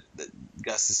backstory that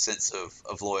Gus's sense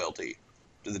of loyalty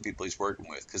to the people he's working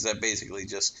with, because that basically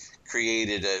just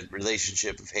created a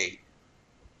relationship of hate.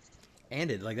 And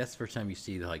that's the first time you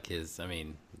see his. I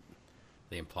mean,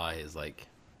 they imply his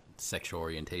sexual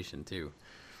orientation too.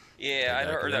 Yeah, I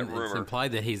heard that rumor. It's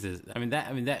implied that he's.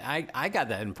 I got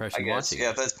that impression watching.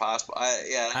 Yeah, if that's possible.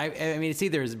 I mean, it's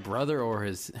either his brother or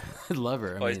his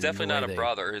lover. Well, he's definitely not a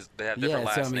brother. They have different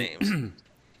last names.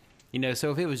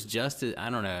 So if it was just, I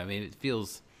don't know. I mean, it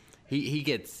feels he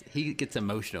gets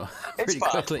emotional pretty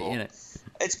quickly.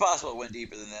 It's possible it went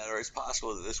deeper than that, or it's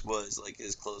possible that this was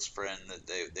his close friend,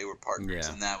 that they were partners,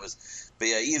 and that was. But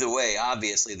yeah, either way,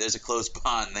 obviously there's a close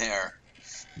bond there.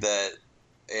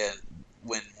 And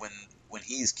when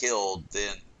he's killed,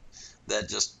 then that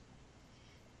just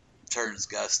turns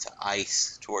Gus to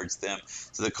ice towards them.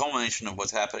 So the culmination of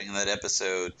what's happening in that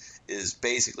episode is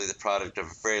basically the product of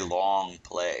a very long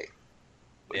play.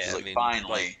 Which is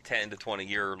finally 10 to 20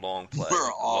 year long play.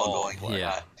 We're all going.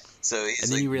 Yeah. So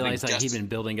and then you realize he'd been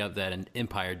building up that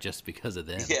empire just because of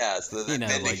them. Yeah. So the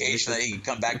vindication that he can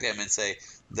come back to him and say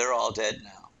they're all dead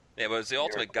now. Yeah, but it's the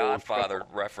ultimate Godfather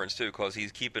reference too, because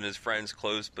he's keeping his friends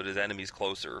close, but his enemies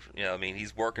closer.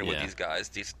 He's working with these guys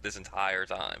this entire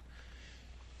time.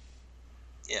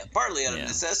 Yeah, partly out of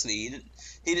necessity.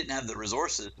 He didn't have the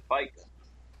resources to fight them.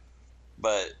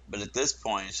 But at this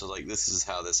point, it's just this is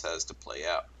how this has to play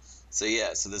out. So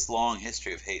this long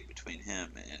history of hate between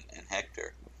him and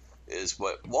Hector is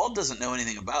what Walt doesn't know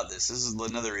anything about. This is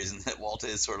another reason that Walt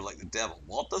is sort of like the devil.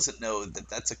 Walt doesn't know that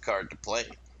that's a card to play.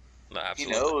 No,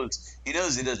 absolutely. He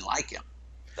knows he doesn't like him.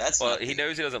 He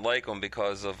knows he doesn't like him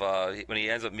because of when he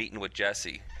ends up meeting with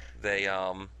Jesse. They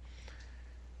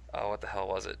what the hell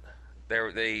was it?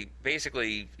 They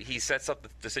basically, he sets up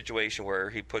the situation where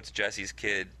he puts Jesse's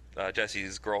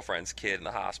girlfriend's kid in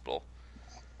the hospital.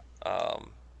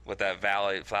 With that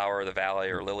Flower of the Valley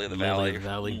or Lily of the Valley.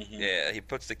 Mm-hmm. Yeah, he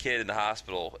puts the kid in the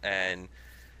hospital, and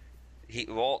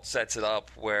Walt sets it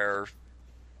up where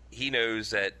he knows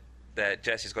that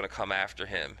Jesse's going to come after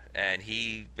him, and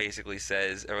he basically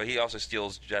says, or he also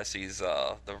steals Jesse's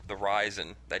the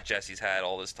Ryzen that Jesse's had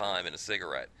all this time in a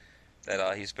cigarette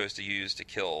that he's supposed to use to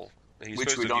kill.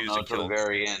 Which we don't know until the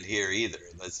very end here either.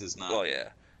 This is not. Well, yeah,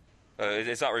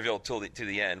 it's not revealed to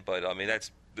the end, but I mean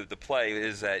that's the play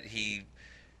is that he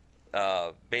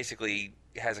basically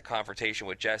has a confrontation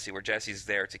with Jesse where Jesse's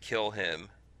there to kill him,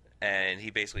 and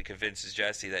he basically convinces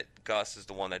Jesse that Gus is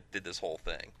the one that did this whole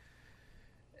thing.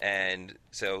 And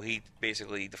so he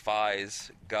basically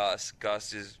defies Gus.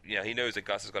 Gus is, he knows that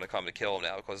Gus is going to come to kill him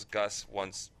now because Gus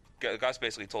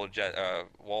basically told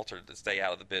Walter to stay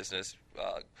out of the business.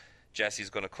 Jesse's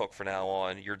going to cook from now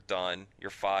on. You're done. You're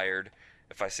fired.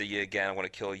 if I see you again, I'm going to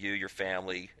kill you, your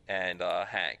family, and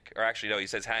Hank. Or actually, no, he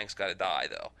says Hank's got to die,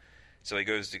 though. So he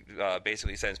goes to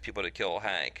basically sends people to kill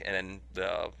Hank, and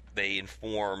then they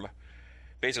inform.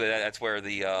 Basically, that's where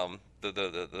the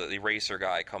eraser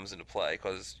guy comes into play,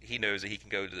 because he knows that he can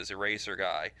go to this eraser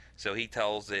guy. So he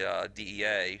tells the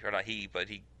DEA, or not he, but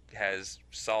he has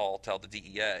Saul tell the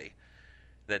DEA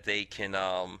that they can,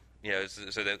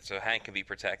 so Hank can be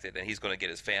protected, and he's going to get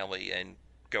his family and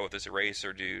go with this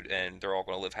eraser dude, and they're all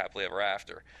going to live happily ever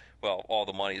after. Well, all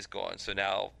the money's gone, so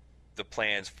now the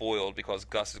plan's foiled because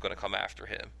Gus is going to come after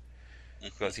him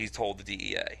because he's told the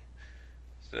DEA.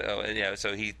 So and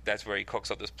that's where he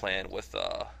cooks up this plan with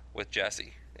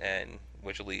Jesse, and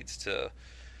which leads to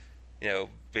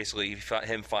basically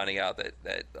him finding out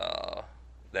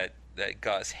that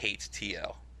Gus hates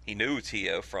Tio. He knew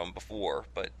Tio from before,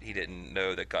 but he didn't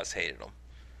know that Gus hated him.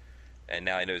 And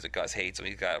now he knows that Gus hates him.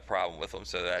 He's got a problem with him,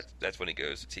 so that's when he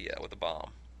goes to Tio with the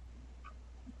bomb.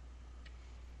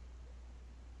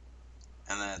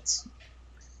 And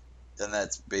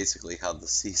that's basically how the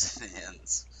season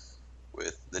ends,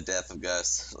 with the death of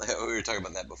Gus. Like, we were talking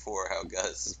about that before, how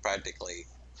Gus is practically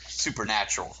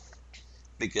supernatural,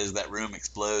 because that room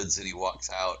explodes and he walks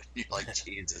out, and you're like,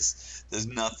 Jesus, there's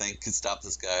nothing can stop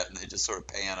this guy, and they just sort of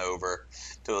pan over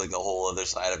to like the whole other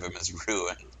side of him is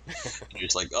ruined. And you're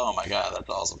just like, oh my God, that's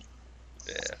awesome.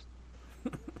 Yeah.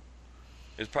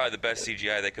 It was probably the best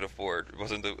CGI they could afford. It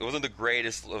wasn't the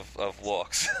greatest of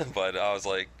looks, but I was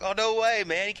like, oh, no way,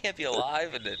 man, he can't be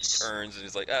alive. And it turns, and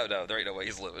he's like, oh, no, there ain't no way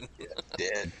he's living.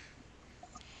 Dead.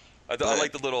 I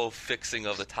like the little fixing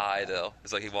of the tie, though.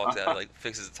 It's like he walks out, like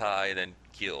fixes the tie, and then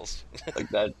kills. Like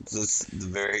that's just the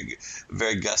very,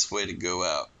 very Gus way to go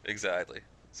out. Exactly.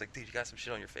 It's like, dude, you got some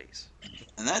shit on your face.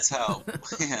 And that's how,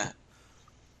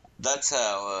 that's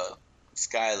how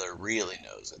Skyler really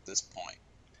knows at this point.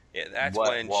 Yeah, that's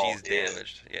what when Walt she's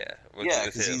damaged. is. Yeah. Yeah,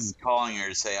 because he's calling her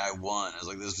to say, I won. It's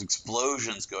like, there's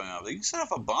explosions going on. Like, you set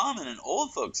off a bomb in an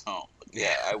old folks' home. Like,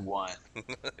 yeah, I won.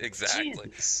 Exactly.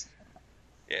 Jeez.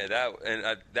 Yeah,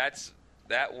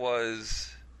 that was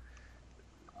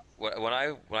when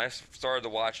I started to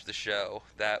watch the show.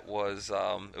 That was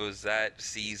it was that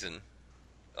season,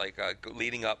 like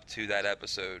leading up to that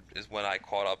episode is when I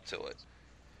caught up to it.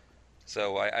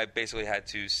 So I basically had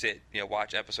to sit,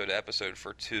 watch episode to episode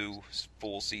for 2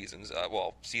 full seasons.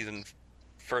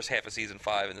 First half of season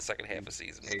 5 and the second half of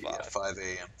season 5. Yeah,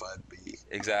 5A and 5B.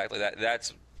 Exactly.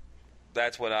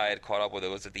 That's when I had caught up with it.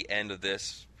 Was at the end of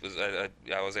this.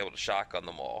 I was able to shotgun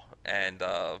them all, and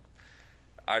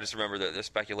I just remember the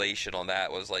speculation on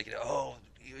that was like,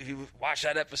 if you watch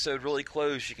that episode really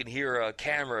close, you can hear a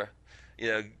camera.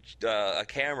 A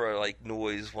camera like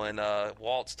noise when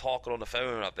Walt's talking on the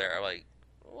phone up there. I'm like,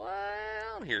 what?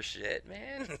 I don't hear shit,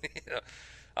 man.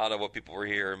 I don't know what people were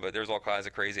hearing, but there's all kinds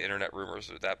of crazy internet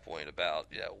rumors at that point about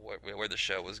where the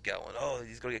show was going. Oh,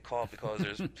 he's gonna get caught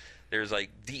because there's like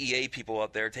DEA people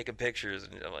up there taking pictures,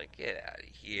 and I'm like, get out of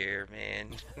here,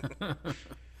 man.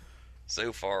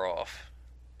 So far off.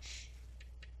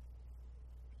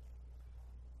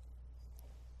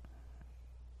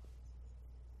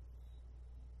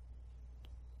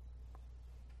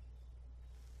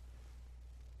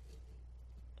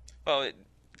 Well, it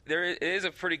is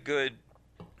a pretty good.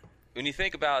 When you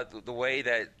think about the way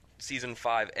that season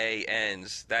 5A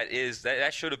ends,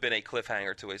 that should have been a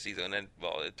cliffhanger to a season, and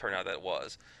it turned out that it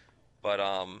was. But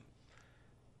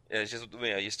it's just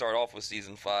you start off with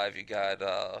season 5, you got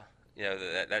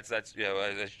that's as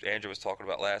Andrew was talking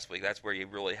about last week. That's where you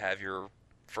really have your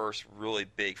first really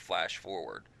big flash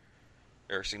forward,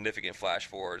 or significant flash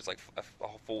forward. It's like a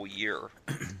full year,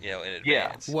 in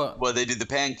advance. Yeah. Well, they did the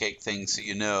pancake thing,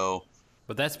 so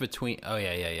But that's between. Oh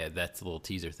yeah. That's a little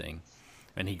teaser thing,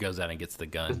 and he goes out and gets the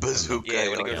gun. Bazooka. Yeah,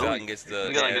 when he goes out and gets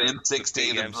the like an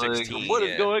M16. M16. What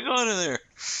is going on in there?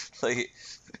 Like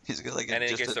he's got and then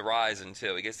he gets the Ryzen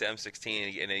too. He gets the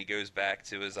M16, and then he goes back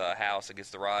to his house and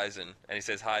gets the Ryzen, and he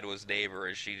says hi to his neighbor,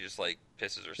 and she just like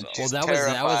pisses herself. Well,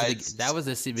 that was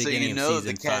the beginning of season 5.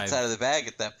 The cat's out of the bag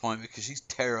at that point because she's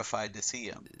terrified to see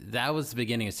him. That was the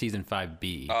beginning of season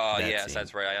 5B. Oh yes,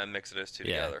 that's right. I mixed those two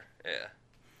together. Yeah.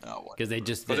 Because they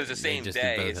just. But it's the same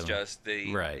day. It's just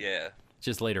the right. Yeah.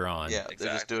 Just later on. Yeah,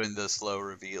 they're just doing the slow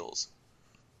reveals.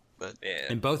 But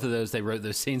in both of those, they wrote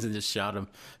those scenes and just shot them,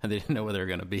 and they didn't know where they were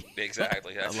going to be.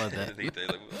 Exactly. I love that. They like,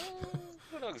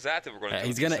 I don't know exactly what we're going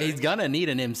to do. He's gonna need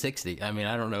an M60. I mean,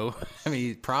 I don't know. I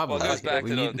mean, probably. Well, it goes back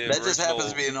to the that just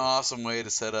happens to be an awesome way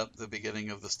to set up the beginning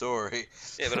of the story.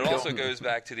 Yeah, but it also goes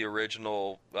back to the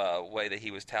original way that he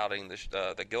was touting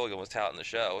that Gilligan was touting the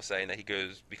show, saying that he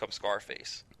becomes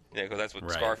Scarface. Yeah, because that's what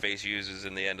Right. Scarface uses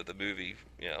in the end of the movie.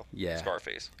 Yeah.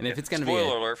 Scarface. And if it's going to be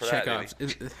spoiler a alert for that movie. Chekhov's,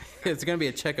 if it's going to be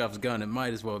a Chekhov's gun, it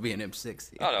might as well be an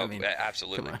M60. Oh no, I mean,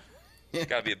 absolutely. come on. It's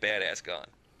got to be a badass gun.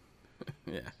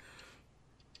 Yeah.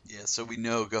 Yeah, so we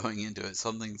know going into it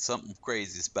something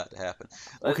crazy is about to happen.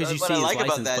 Well, 'cause you What see I his like about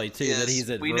license that plate, too, that is he's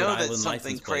a we Rhode know that Island something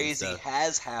license plate crazy stuff.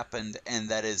 has happened and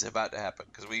that is about to happen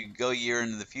because we go a year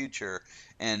into the future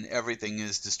and everything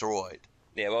is destroyed.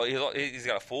 Yeah, well, he's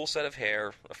got a full set of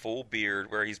hair, a full beard,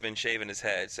 where he's been shaving his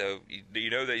head, so you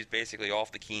know that he's basically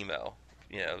off the chemo.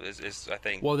 Is I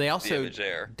think. Well, they the also, image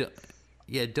there.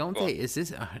 don't Go they?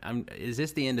 on. Is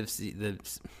this the end of the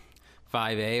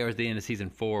 5A or is the end of season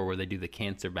 4 where they do the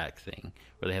cancer back thing,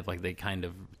 where they have like the kind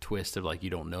of twist of like you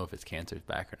don't know if it's cancer's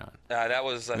back or not? That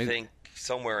was, I think,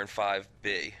 somewhere in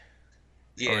 5B.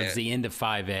 Yeah. Or is the end of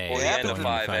 5A? Well, the end of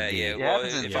going into 5A, yeah. It Well,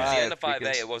 happens if in it was the end of 5 5A,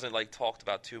 because- it wasn't like talked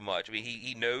about too much. I mean,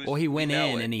 he knows. Well, he went we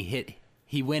know in it. and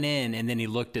he went in and then he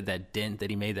looked at that dent that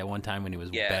he made that one time when he was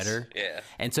Yes, better. yeah.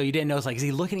 And so you didn't know, it's like, is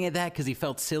he looking at that because he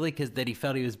felt silly because that he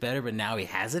felt he was better, but now he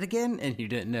has it again, and you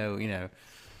didn't know,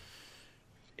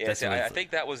 Yeah, That's see, what I it's-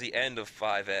 think that was the end of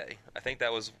 5A. I think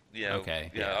that was,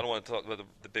 Okay, yeah. I don't want to talk about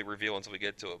the big reveal until we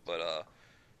get to it, but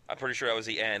I'm pretty sure that was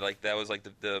the end. Like, that was like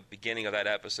the beginning of that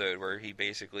episode where he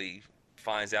basically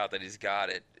finds out that he's got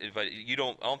it. But I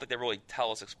don't think they really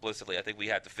tell us explicitly. I think we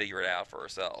have to figure it out for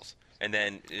ourselves. And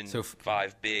then in So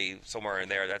 5B, somewhere in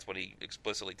there, that's when he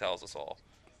explicitly tells us all.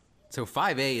 So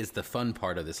 5A is the fun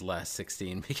part of this last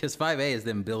 16 because 5A is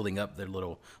them building up their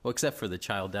little, well, except for the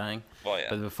child dying. Oh, yeah.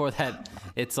 But before that,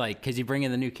 it's like, because you bring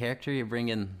in the new character, you bring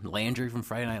in Landry from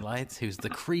Friday Night Lights, who's the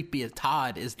creepiest,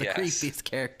 Todd is the Yes. creepiest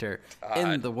character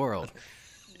in the world.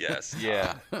 Yes.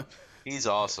 Yeah, he's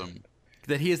awesome.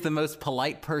 That he is the most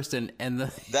polite person and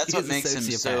That's he what is a makes him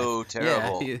sociopath. so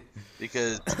terrible. Yeah,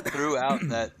 Because throughout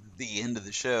the end of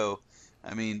the show,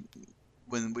 I mean,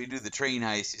 when we do the train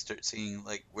heist, you start seeing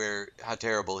like how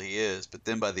terrible he is. But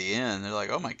then by the end, they're like,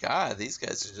 oh my god, these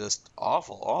guys are just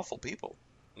awful people.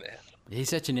 Yeah. he's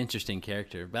such an interesting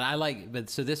character. But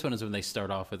so this one is when they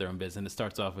start off with their own business. It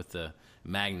starts off with the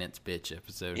Magnets bitch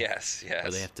episode. Yes. Where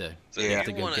they have to, So Yeah.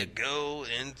 you want to go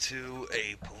into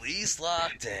a police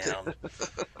lockdown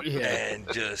yeah.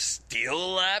 and just steal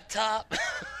a laptop?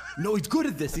 No, he's good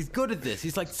at this. He's good at this.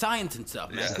 He's like science and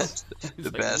stuff, man. Yes. He's The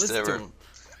like, best listen to ever. him.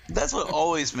 That's what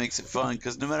always makes it fun,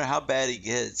 because no matter how bad he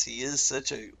gets, he is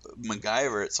such a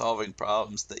MacGyver at solving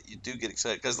problems that you do get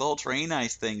excited. Because the whole train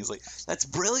heist thing is like, that's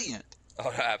brilliant.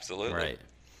 Oh, absolutely. Right.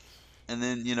 And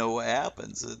then, what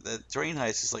happens? The train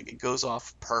heist is like, it goes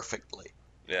off perfectly.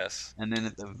 Yes. And then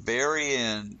at the very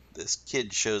end, this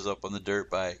kid shows up on the dirt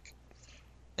bike,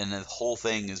 and the whole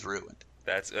thing is ruined.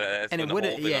 That's And when it the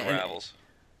wouldn't- whole thing yeah, and- unravels.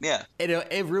 Yeah.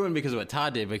 It ruined because of what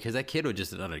Todd did, because that kid would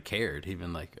just not have cared. He'd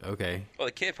been like, okay. Well,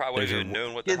 the kid probably wouldn't There's even your-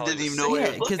 known what the Kid hell didn't he was even know what he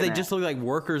saying. was Because looking they at. just look like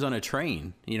workers on a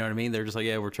train. You know what I mean? They're just like,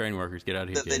 yeah, we're train workers. Get out of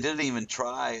here, That they kid. didn't even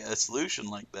try a solution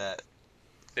like that.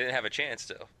 They didn't have a chance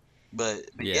to. But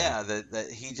Yeah.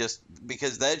 that he just,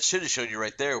 because that should have showed you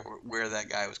right there where that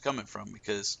guy was coming from,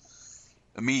 because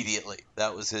immediately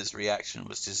that was his reaction,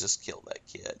 was to just kill that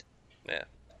kid. Yeah.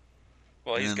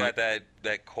 Well, And he's then, got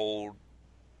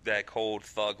that cold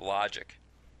thug logic.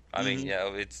 I mean,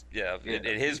 it's in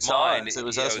his He saw mind, us. It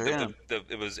was us or him.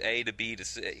 it was A to B to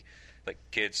C. Like,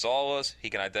 kid saw us, he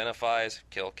can identify us,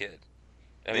 kill kid.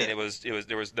 I mean, Yeah.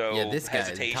 there was no Yeah, this guy,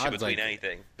 hesitation Todd's between like-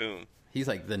 anything. Boom. He's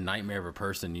like the nightmare of a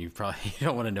person you probably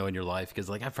don't want to know in your life, because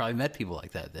like I've probably met people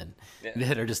like that then Yeah.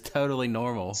 that are just totally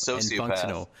normal and Sociopath.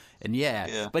 functional. And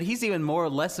Yeah. but he's even more or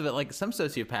less of it. Like some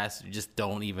sociopaths just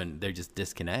don't even, they just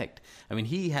disconnect. I mean,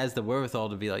 he has the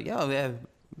wherewithal to be like, yo, yeah,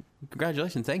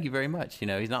 congratulations, thank you very much.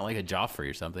 He's not like a Joffrey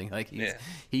or something. Like Yeah.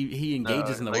 he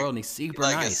engages in the like- world and he's super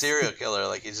Like nice. a serial killer,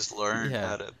 like he just learned Yeah.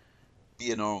 how to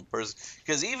be a normal person.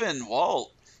 Because even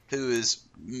Walt, who is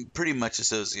pretty much a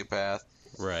sociopath,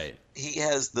 Right. he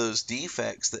has those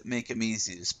defects that make him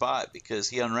easy to spot because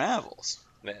he unravels.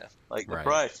 Yeah. Like the Right.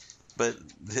 pride. But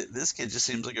this kid just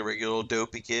seems like a regular old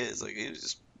dopey kid. It's like he was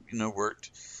just, worked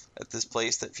at this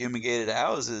place that fumigated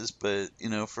houses, but,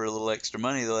 for a little extra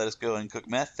money, they let us go and cook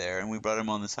meth there, and we brought him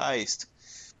on this heist.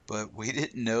 But we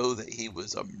didn't know that he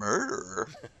was a murderer.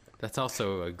 That's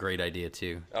also a great idea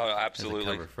too. Oh, As a absolutely.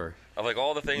 cover for Of like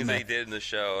all the things that he Meth. did in the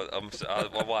show,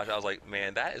 I watched. I was like,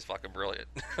 man, that is fucking brilliant.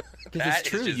 because That it's is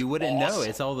true. just You wouldn't know. awesome.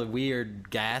 It's all the weird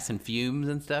gas and fumes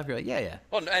and stuff. You're like, yeah.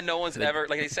 Well, and no one's ever,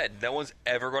 like I said, no one's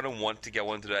ever going to want to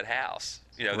go into that house.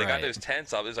 They got Right. those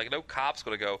tents up. It's like no cop's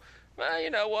going to go, well, you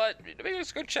know what? Maybe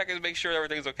let's go check and make sure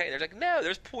everything's okay. They're like, no,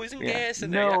 there's poison gas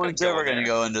in there. No You're not one's gonna ever in going to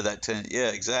there. go into that tent. Yeah,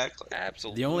 exactly.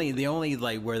 Absolutely. The only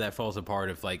like where that falls apart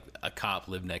if like a cop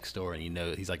lived next door and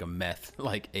he's like a meth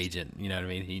like agent. You know what I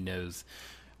mean? He knows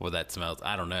what that smells.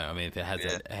 I don't know. I mean, if it has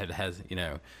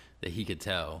that he could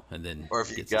tell, and then Or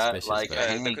if you get got, suspicious, like, but- a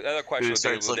Hank The other question who would be,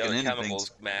 starts would the looking other into chemicals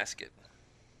things. mask it?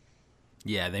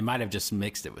 yeah, they might have just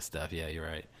mixed it with stuff. Yeah, you're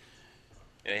right.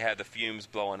 And they had the fumes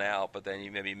blowing out, but then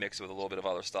you maybe mix it with a little bit of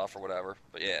other stuff or whatever.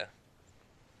 But yeah.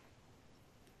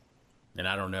 And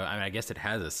I don't know. I mean, I guess it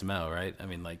has a smell, right? I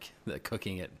mean, like the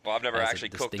cooking it. Well, I've never has a actually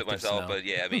cooked it distinctive myself, smell. but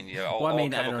yeah, I mean, you know, all, Well, I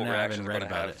mean, all I don't chemical know, I reactions haven't are read going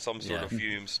to about have it. some sort of Yeah.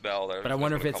 fume smell. But I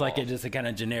wonder if it's like just a kind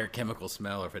of generic chemical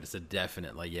smell, or if it's a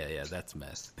definite, like, yeah, that's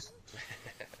mess.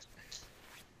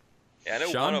 Yeah, I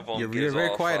know Sean, one of them you're gives very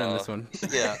off, quiet on this one.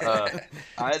 Yeah,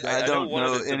 I don't one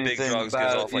know of the big anything drugs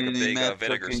about gives off like a any big meth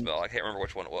vinegar cooking. smell. I can't remember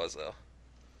which one it was though.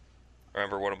 I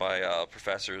remember one of my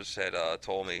professors had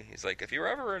told me, he's like, if you're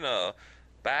ever in a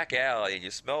back alley and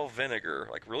you smell vinegar,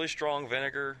 like really strong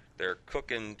vinegar, they're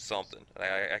cooking something.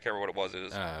 I can't remember what it was. It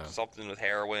was something with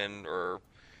heroin or.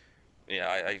 Yeah,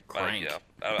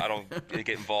 I don't get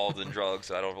involved in drugs,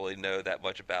 so I don't really know that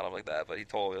much about them like that. But he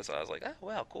told me this, and I was like, oh,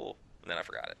 wow, cool. And then I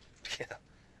forgot it. Yeah,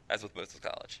 as with most of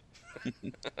college.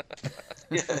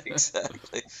 Yeah,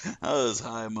 exactly. I was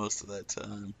high most of that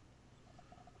time.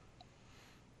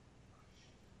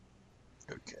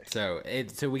 Okay.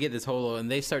 So we get this whole, and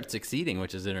they start succeeding,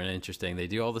 which is interesting. They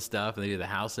do all the stuff, and they do the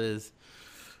houses.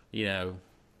 You know,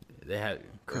 they have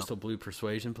Crystal Blue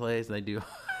Persuasion plays, and they do.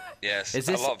 Yes, Is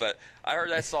I this- love that. I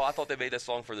heard that song. I thought they made that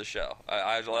song for the show.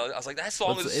 I was like, that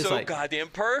song is It's so like- goddamn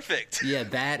perfect. Yeah,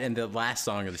 that and the last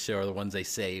song of the show are the ones they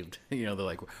saved. You know, they're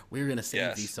like, we're gonna save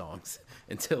Yes. these songs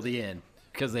until the end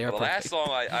because they are. The last perfect. song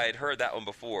I had heard that one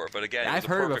before, but again, it was I've a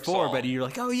heard it perfect before, song. but you're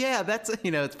like, oh yeah, that's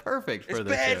it's perfect for It's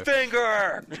the show.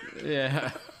 Badfinger.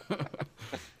 Yeah.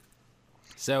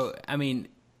 So I mean,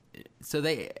 so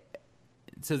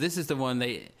this is the one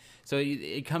they. So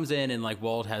it comes in and like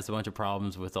Walt has a bunch of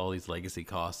problems with all these legacy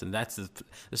costs, and that's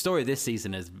the story of this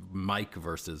season is Mike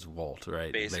versus Walt,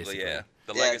 right? Basically, yeah.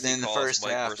 The Yeah, legacy then the cost, first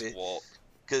Mike half, versus Walt.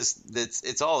 Because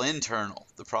it's all internal,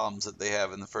 the problems that they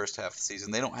have in the first half of the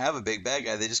season. They don't have a big bad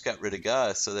guy. They just got rid of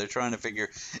Gus, so they're trying to figure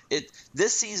it.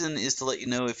 This season is to let you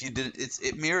know if you did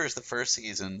it mirrors the first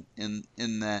season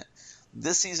in that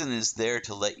this season is there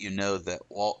to let you know that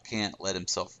Walt can't let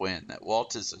himself win. That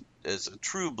Walt is a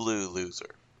true blue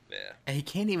loser. Yeah. And he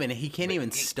can't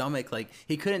even stomach, like,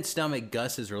 he couldn't stomach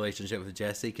Gus's relationship with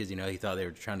Jesse because, you know, he thought they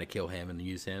were trying to kill him and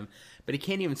use him. But he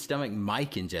can't even stomach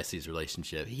Mike and Jesse's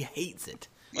relationship. He hates it.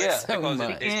 Yeah, so because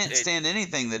much. He can't stand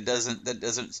anything that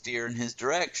doesn't steer in his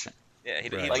direction. Yeah, he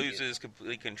Right. loses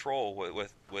complete control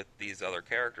with these other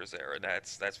characters there, and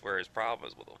that's where his problem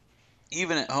is with them.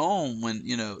 Even at home, when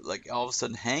like all of a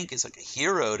sudden Hank is like a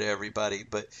hero to everybody,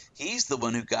 but he's the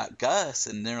one who got Gus,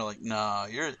 and they're like, "No,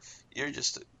 you're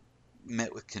just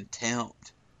met with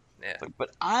contempt." Yeah. Like,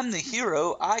 but I'm the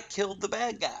hero. I killed the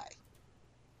bad guy.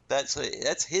 That's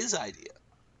his idea.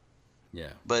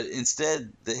 Yeah. But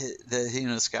instead, the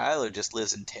Skylar just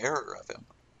lives in terror of him,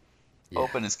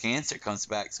 hoping his cancer comes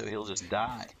back so he'll just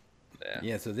die. Yeah.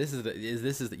 Yeah, so this is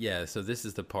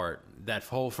the part that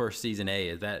whole first season A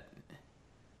is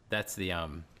that's the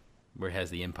where it has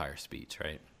the Empire speech,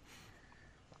 right?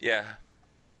 Yeah.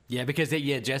 Yeah, because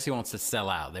Jesse wants to sell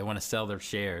out. They want to sell their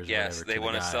shares. or Yes, whatever they to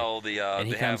want to guy. sell the. And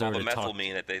he They have comes all over the to talk-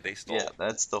 methylamine that they stole. Yeah,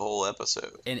 that's the whole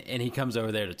episode. And he comes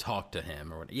over there to talk to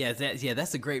him or whatever.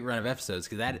 That's a great run of episodes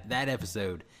because that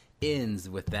episode ends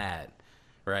with that,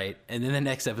 right? And then the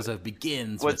next episode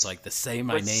begins with like the "Say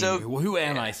my what's name, so- who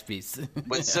am I" speech.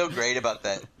 What's so great about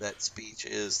that speech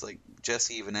is like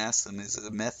Jesse even asks him, "Is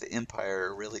the meth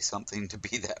empire really something to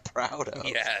be that proud of?"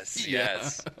 Yes, Yeah.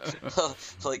 yes.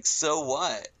 Like, so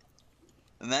what?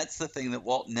 And that's the thing that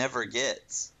Walt never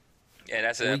gets. Yeah,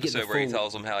 that's an We get the episode where he full-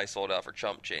 tells them how he sold out for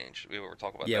chump change. We were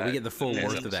talking about that. Yeah, we get the full in this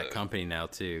worth of that episode. company now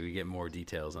too. We get more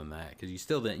details on that because you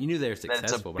knew they were That it's a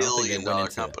successful, but I don't think they went billion-dollar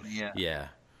into company, yeah. Yeah.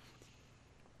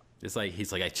 It's like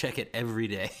he's like I check it every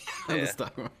day on Yeah. the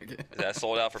stock market. That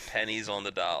sold out for pennies on the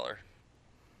dollar.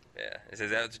 Yeah,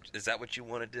 is that what you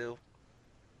want to do?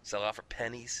 Sell out for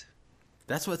pennies?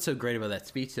 That's what's so great about that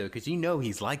speech though, because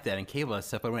he's like that in cable and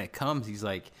stuff. But when it comes, he's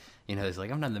like, he's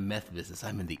like, I'm not in the meth business.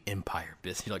 I'm in the empire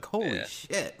business. You're like, holy Yeah.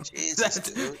 shit. Jesus,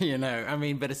 dude. I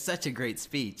mean, but it's such a great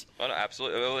speech. Oh, no,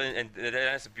 absolutely. Well, and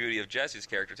that's the beauty of Jesse's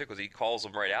character too, because he calls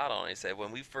them right out on it. He said,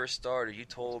 "When we first started, you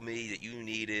told me that you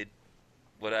needed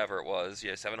whatever it was,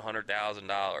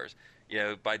 $700,000.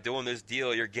 By doing this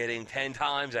deal, you're getting 10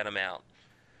 times that amount.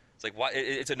 It's like, why?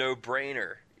 It's a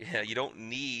no-brainer. You don't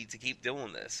need to keep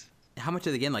doing this." how much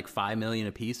are they getting? Like $5 million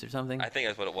a piece or something? I think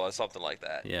that's what it was, something like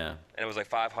that. Yeah. And it was like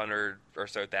 500 or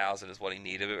so thousand is what he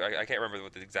needed. I can't remember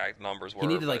what the exact numbers were. He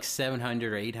needed like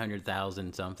 700 or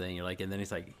 800,000 something. You're like, and then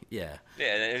he's like, yeah.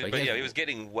 Yeah, Like, but yeah, he was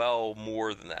getting well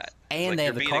more than that. And Like, they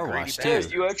you're have the being a car greedy wash,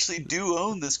 bastard. too. You actually do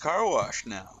own this car wash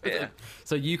now. Yeah,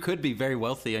 So you could be very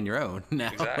wealthy on your own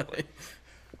now. exactly.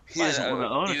 He doesn't want to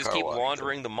own You a just car keep wash.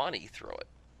 laundering the money through it.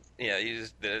 Yeah,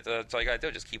 that's all you gotta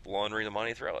do. Just keep laundering the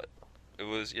money through it. It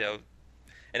was, and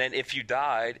then if you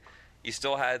died, you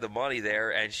still had the money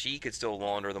there, and she could still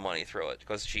launder the money through it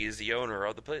because she is the owner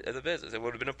of the business. It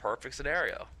would have been a perfect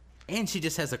scenario. And she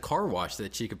just has a car wash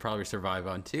that she could probably survive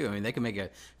on too. I mean, they can make a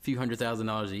few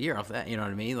 $100,000 a year off that. You know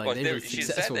what I mean? Like, Well, they're a she said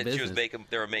successful that business.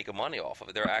 they were making money off of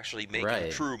it. They're actually making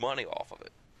Right. true money off of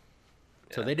it.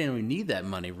 So they didn't even need that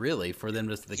money really for them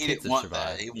just the He kids didn't to want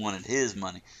survive. that. He wanted his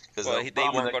money because Well, they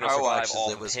weren't gonna survive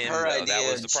off it of was him, her though. idea, That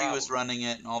was and the she was problem. running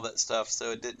it and all that stuff,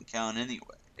 so it didn't count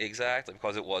anyway. Exactly,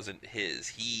 because it wasn't his.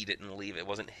 He didn't leave it. It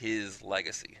wasn't his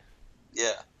legacy.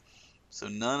 Yeah, so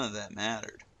none of that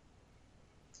mattered.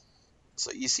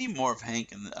 So you see more of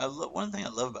Hank, and one thing I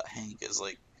love about Hank is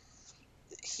like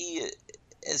he,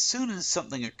 as soon as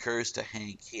something occurs to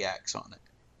Hank, he acts on it.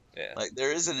 Yeah. Like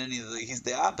there isn't any. He's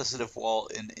the opposite of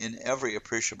Walt in every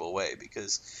appreciable way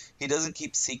because he doesn't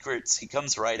keep secrets. He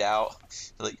comes right out,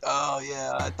 like, oh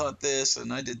yeah, I thought this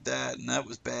and I did that and that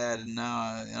was bad and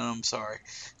now I'm sorry.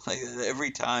 Like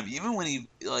every time, even when he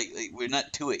like we're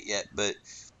not to it yet, but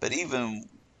even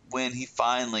when he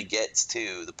finally gets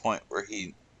to the point where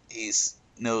he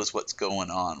knows what's going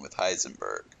on with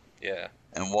Heisenberg Yeah.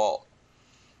 and Walt,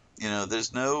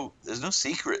 there's no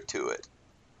secret to it.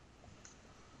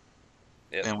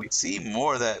 Yep. And we see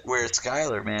more of that where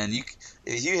Skylar, man,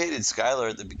 if you hated Skylar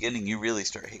at the beginning, you really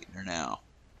start hating her now.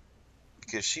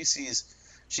 Because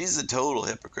she's a total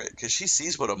hypocrite. Because she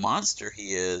sees what a monster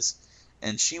he is,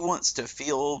 and she wants to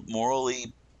feel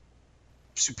morally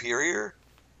superior,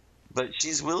 but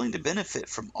she's willing to benefit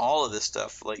from all of this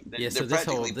stuff. Like, Yeah, so they're this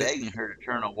whole- practically begging her to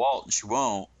turn on Walt, and she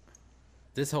won't.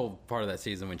 This whole part of that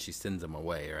season when she sends them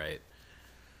away, right?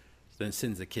 Then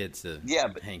sends the kids to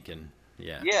Hank and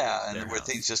Yeah, their and where house.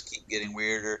 things just keep getting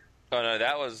weirder. Oh no,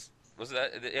 that was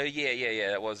that?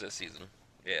 Yeah. That was this season.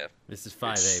 Yeah. This is 5A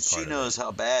part. She knows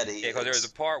how bad he Yeah, because there was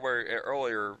is. a part where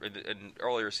earlier in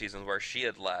earlier seasons where she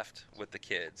had left with the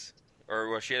kids, or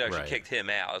where she had actually Right. kicked him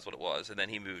out, is what it was, and then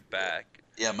he moved back.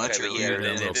 Yeah, much Okay, but earlier. and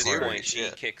in the at this part. point, she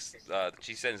yeah. kicks.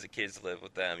 She sends the kids to live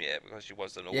with them. Yeah, because she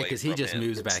wants them away. Yeah, because he from just him.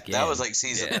 moves back in. That was like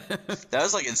season. Yeah. That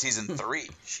was like in season 3.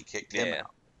 She kicked him Yeah.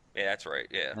 out. Yeah, that's right.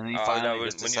 Yeah. And he Oh, finally no,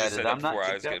 when just you decided, said that "I'm not before, I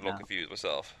kicked was getting a out little now." confused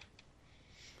myself.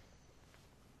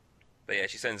 But yeah,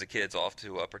 she sends the kids off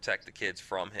to protect the kids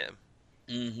from him.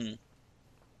 Mm-hmm.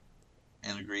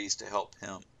 And agrees to help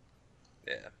him,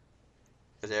 Yeah.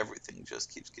 but everything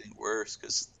just keeps getting worse.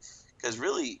 Because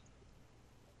really,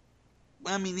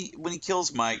 I mean, when he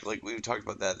kills Mike, like we talked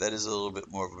about that is a little bit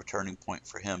more of a turning point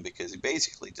for him because he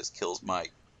basically just kills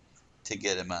Mike to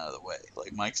get him out of the way.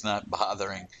 Like Mike's not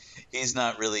bothering. He's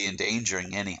not really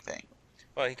endangering anything.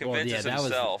 Well, he convinces that was-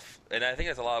 himself, and I think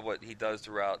that's a lot of what he does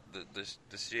throughout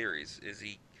the series. Is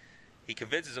he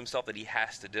convinces himself that he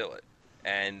has to do it,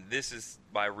 and this is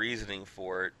my reasoning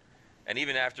for it. And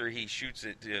even after he shoots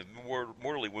it,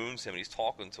 mortally wounds him, and he's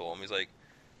talking to him, he's like,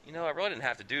 I really didn't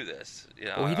have to do this.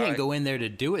 Well, he didn't go in there to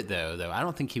do it though. I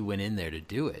don't think he went in there to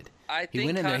do it. I He think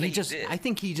went in there. kinda He just. did. I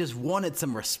think he just wanted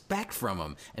some respect from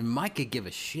him, and Mike could give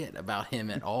a shit about him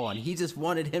at all, and he just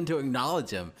wanted him to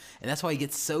acknowledge him, and that's why he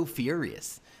gets so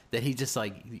furious that he just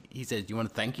like he says, "You want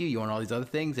to thank you? You want all these other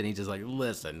things?" And he just like,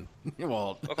 "Listen,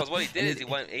 well." Because what he did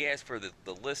is he asked for the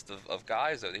list of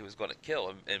guys that he was going to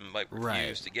kill, and Mike refused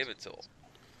Right. to give it to him.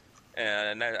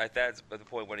 And that's at the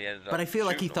point when he ended up. But I feel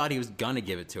like he shooting him. thought he was gonna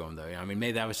give it to him, though. I mean,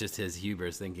 maybe that was just his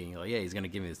hubris, thinking, like, "Yeah, he's gonna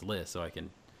give me this list, so I can."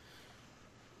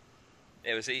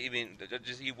 It was.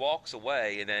 He walks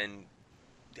away and then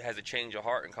has a change of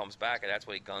heart and comes back, and that's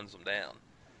when he guns him down.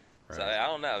 So Right. I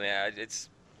don't know, man. It's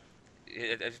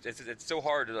so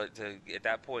hard to at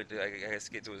that point to, I guess,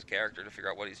 get to his character to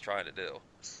figure out what he's trying to do.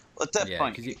 Well, at that Yeah,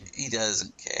 point, 'cause he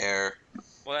doesn't care.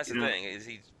 Well, that's the You know- thing is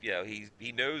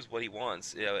he knows what he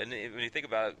wants. And when you think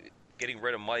about it, getting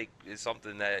rid of Mike is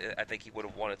something that I think he would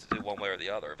have wanted to do one way or the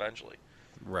other eventually.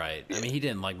 Right. I mean, he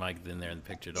didn't like Mike in there in the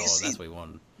picture at all. That's what he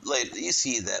wanted. Later, you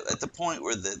see that at the point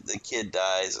where the kid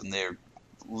dies and they're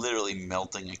literally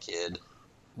melting a kid.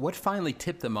 What finally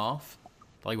tipped them off?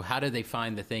 Like, how did they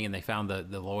find the thing and they found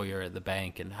the lawyer at the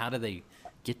bank? And how did they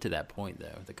get to that point,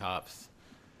 though, the cops?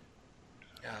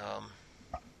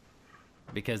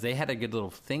 because they had a good little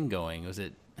thing going. Was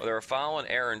it? Well, they were following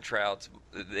Aaron Trout.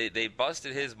 They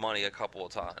busted his money a couple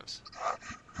of times,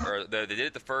 or they did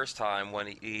it the first time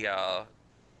when they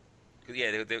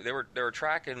were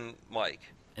tracking Mike.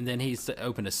 And then he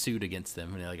opened a suit against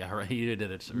them, and he did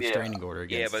a restraining order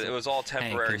against. Yeah, but it was all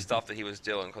temporary Hank. stuff that he was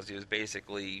doing because he was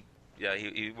basically,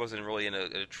 he wasn't really in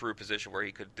a true position where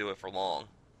he could do it for long.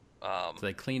 So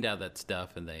they cleaned out that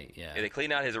stuff, and they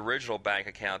cleaned out his original bank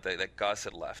account that Gus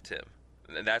had left him,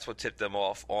 and that's what tipped them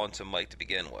off onto Mike to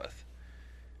begin with.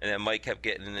 And then Mike kept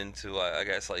getting into,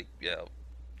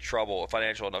 trouble,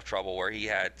 financial enough trouble where he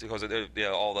had, because of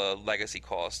all the legacy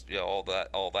costs, all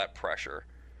that pressure.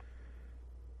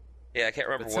 Yeah, I can't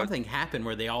remember but something happened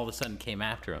where they all of a sudden came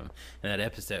after him in that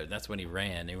episode. That's when he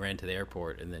ran. He ran to the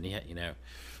airport, and then he had,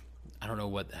 I don't know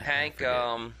what. Hank,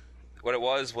 what it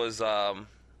was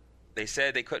they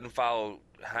said they couldn't follow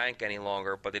Hank any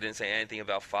longer, but they didn't say anything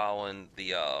about following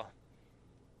the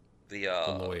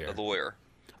lawyer.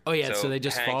 Oh yeah, so they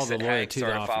just Hank followed the lawyer Hank to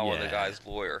started the following the guy's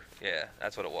lawyer. Yeah,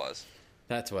 that's what it was.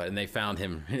 That's what, and they found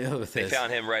him. They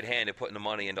found him red-handed, putting the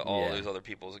money into all those other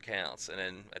people's accounts, and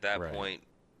then at that point,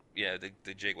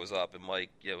 the jig was up, and Mike,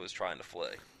 was trying to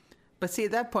flee. But see,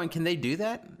 at that point, can they do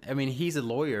that? I mean, he's a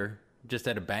lawyer just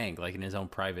at a bank, like in his own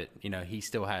private. He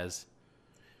still has.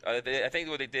 I think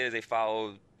what they did is they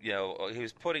followed. He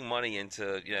was putting money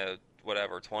into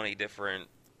 20 different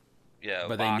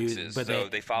but boxes.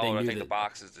 They followed the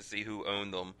boxes to see who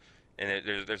owned them, and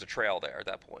there's a trail there at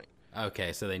that point.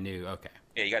 Okay, so they knew. Okay.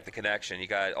 Yeah, you got the connection. You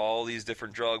got all these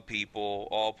different drug people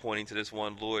all pointing to this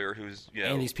one lawyer who's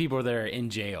and these people that are in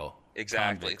jail.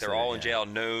 Exactly, they're all in jail,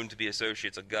 known to be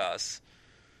associates of Gus.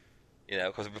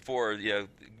 Because before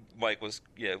Mike was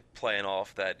playing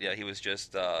off that he was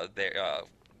just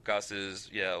Gus's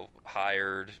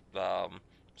hired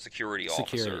security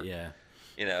officer.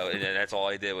 And that's all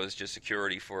he did was just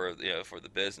security for the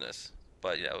business.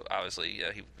 But obviously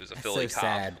he was a Philly so cop.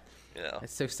 Sad.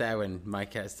 It's so sad when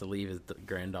Mike has to leave his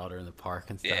granddaughter in the park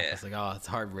and stuff. It's like, it's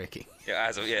heartbreaking. Yeah,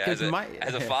 as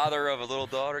a father of a little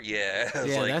daughter,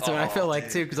 that's what I feel like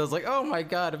too. Because I was like, oh my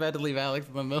god, I've had to leave Alex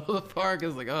in the middle of the park. I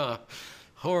was like,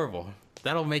 horrible.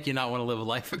 That'll make you not want to live a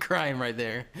life of crime right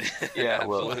there. Yeah,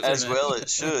 well, as well it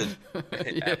should.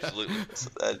 Absolutely. So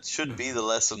that should be the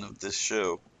lesson of this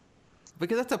show.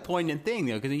 Because that's a poignant thing,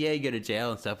 though. Because you go to jail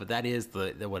and stuff, but that is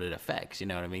what it affects. You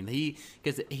know what I mean?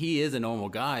 Because he is a normal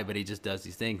guy, but he just does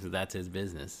these things, and that's his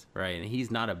business, right? And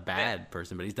he's not a bad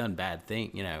person, but he's done bad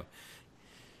things.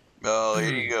 Oh,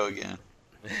 here you go again.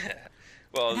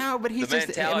 Well, no, but he's the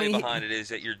mentality behind it is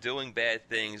that you're doing bad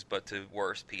things, but to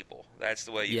worse people. That's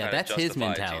the way you kind of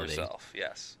justify it to yourself.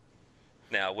 Yes.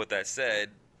 Now, with that said,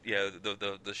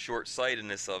 the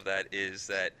short-sightedness of that is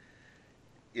that,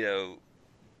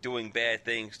 doing bad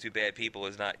things to bad people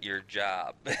is not your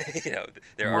job.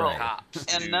 There are cops,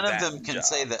 and none of them can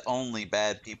say that only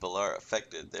bad people are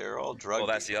affected. They're all drug. Well,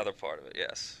 that's the other part of it.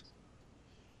 Yes.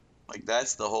 Like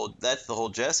that's the whole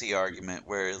Jesse argument,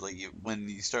 where when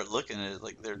you start looking at it,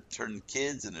 like they're turning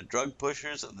kids into drug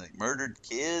pushers and they murdered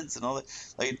kids and all that.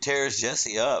 Like it tears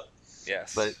Jesse up.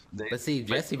 Yes. But see,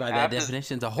 Jesse by that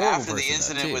definition is a horrible person. After the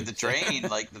incident with the train,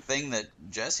 like the thing that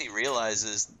Jesse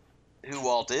realizes who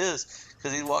Walt is,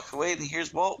 because he walks away and he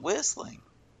hears Walt whistling.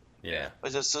 Yeah.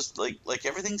 But it's just like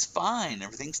everything's fine.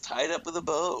 Everything's tied up with a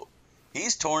bow.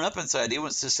 He's torn up inside. He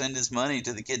wants to send his money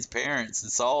to the kid's parents.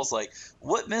 And Saul's like,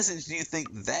 what message do you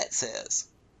think that says?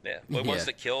 Yeah. Well, he wants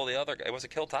to kill the other guy. He wants to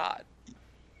kill Todd.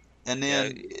 And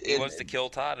then he wants to kill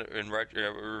Todd in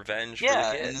revenge for the kid.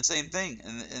 Yeah, and the same thing.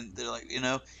 And they're like,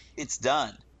 it's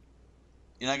done.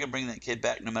 You're not going to bring that kid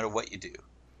back no matter what you do.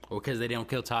 Well, because they don't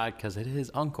kill Todd because it is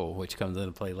his uncle, which comes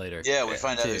into play later. Yeah, we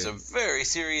find out he's a very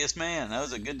serious man. That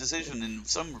was a good decision in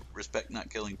some respect, not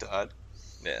killing Todd.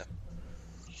 Yeah.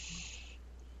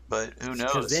 But who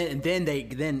knows? Because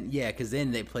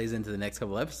then it plays into the next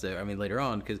couple episodes. I mean, later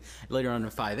on, because later on in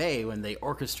 5A, when they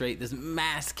orchestrate this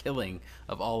mass killing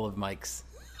of all of Mike's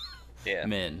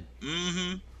men.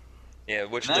 Mm-hmm. Yeah,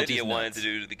 which Lydia wanted to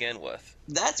do to begin with.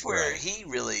 That's where he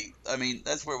really,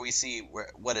 that's where we see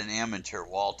what an amateur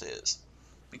Walt is.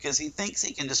 Because he thinks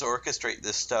he can just orchestrate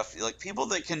this stuff. Like, people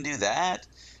that can do that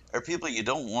are people you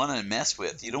don't want to mess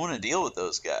with. You don't want to deal with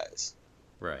those guys.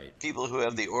 Right. People who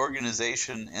have the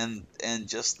organization and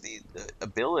just the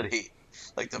ability,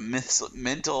 like the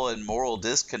mental and moral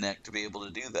disconnect to be able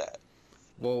to do that.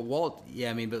 Well, Walt,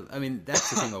 that's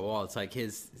the thing with Walt. It's like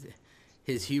his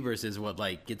hubris is what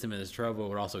gets him in his trouble,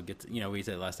 but also gets, we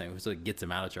said last time, so it gets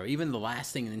him out of trouble. Even the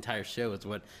last thing in the entire show is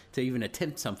what to even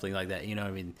attempt something like that.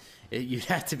 You'd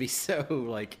have to be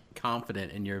so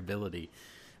confident in your ability.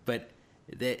 But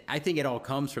that I think it all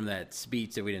comes from that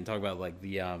speech that we didn't talk about, like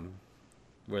the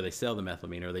where they sell the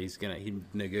methylamine, or he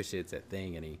negotiates that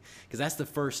thing, and because that's the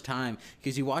first time,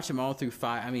 because you watch him all through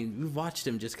 5. I mean, we've watched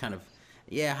him just kind of,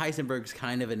 Heisenberg's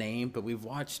kind of a name, but we've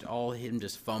watched all him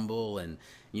just fumble, and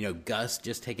Gus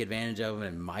just take advantage of him,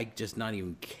 and Mike just not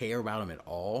even care about him at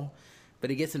all. But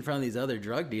he gets in front of these other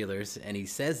drug dealers, and he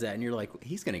says that, and you're like,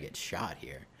 he's gonna get shot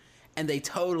here, and they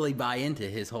totally buy into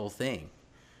his whole thing.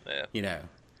 Yeah.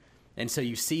 And so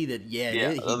you see that, he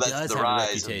that's does the have a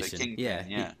rise of the reputation.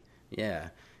 Kingpin, Yeah.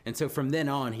 And so from then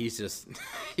on, he's just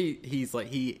he's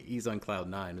on cloud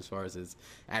 9 as far as his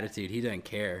attitude. He doesn't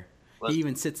care. He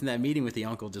even sits in that meeting with the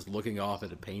uncle, just looking off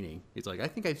at a painting. He's like, I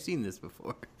think I've seen this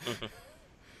before.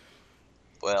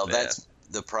 Well, that's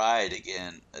the pride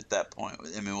again at that point.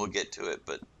 I mean, we'll get to it,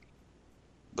 but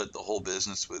the whole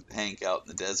business with Hank out in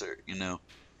the desert,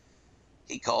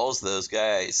 he calls those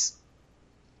guys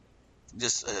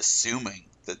just assuming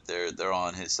that they're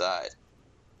on his side.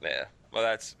 Yeah. Well,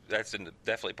 that's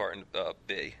definitely part in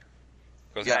B.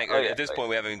 Because at this point,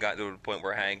 we haven't even gotten to the point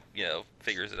where Hank,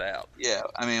 figures it out. Yeah,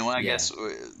 I mean, I guess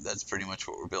that's pretty much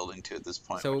what we're building to at this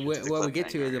point. So what we get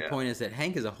to the point is that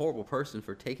Hank is a horrible person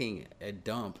for taking a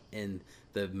dump in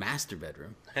the master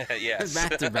bedroom. Yes.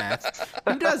 Master bath.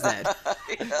 Who does that?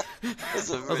 I was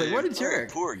like, what a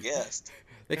jerk. Poor guest.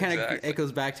 It kind of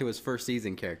echoes back to his first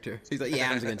season character. He's like,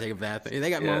 I'm just going to take a bath. They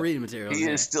got more reading material. He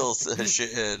is still a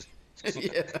shithead.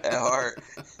 At heart.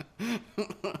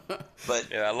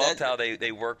 But I loved how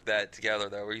they worked that together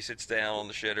though, where he sits down on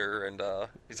the shitter and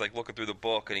he's like looking through the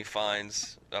book, and he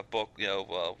finds a book,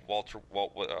 Walt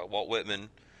Whitman,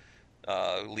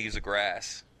 Leaves of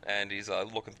Grass, and he's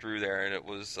looking through there, and it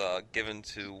was given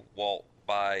to Walt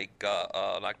by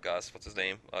not Gus, what's his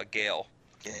name, Gale.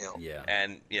 Yeah.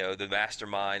 And the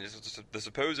mastermind is the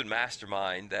supposed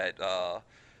mastermind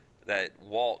that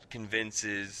Walt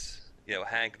convinces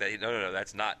Hank that no,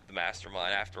 that's not the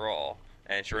mastermind after all.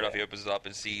 And sure enough, he opens it up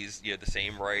and sees the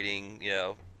same writing,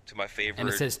 to my favorite, and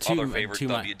it says other favorite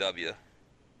WW.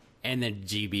 And then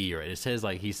GB, right? It says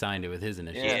like he signed it with his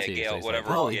initials. Yeah, too, Gale, so whatever.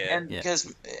 Like, and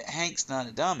because Hank's not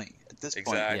a dummy at this point.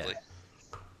 Exactly.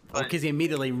 Because he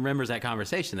immediately remembers that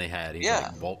conversation they had. He's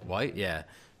like, Walt White? Yeah.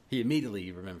 He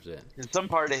immediately remembers it. And some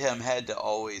part of him had to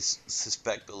always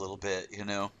suspect a little bit,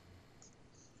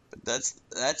 But that's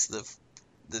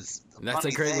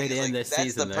a great way to end this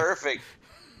season. That's the perfect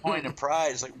point of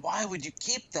pride. It's like, why would you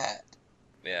keep that?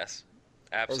 Yes,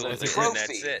 absolutely. It's a trophy. And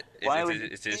that's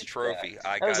it. It's his trophy.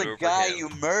 That was a guy you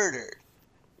murdered.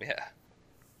 Yeah.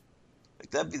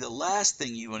 That'd be the last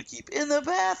thing you want to keep in the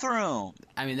bathroom.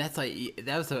 I mean, that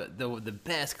was the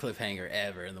best cliffhanger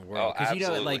ever in the world.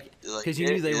 Because you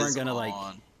knew they weren't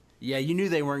gonna you knew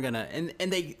they weren't gonna, and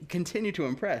they continue to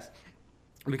impress.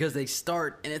 Because they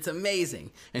start, and it's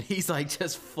amazing. And he's,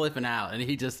 just flipping out. And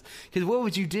he just... Because what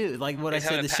would you do? Like what he's I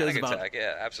said, this show's about... Attack.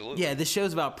 Yeah, absolutely. Yeah, this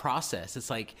show's about process. It's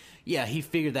like, he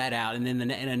figured that out. And then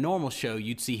in a normal show,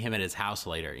 you'd see him at his house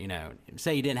later,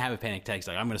 Say he didn't have a panic attack. He's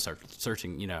like, I'm going to start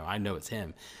searching, I know it's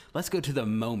him. Let's go to the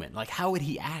moment. Like, how would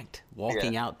he act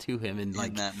walking out to him? And,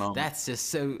 in that moment. That's just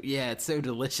so... Yeah, it's so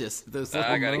delicious. Those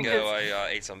I gotta moments. go. I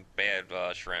ate some bad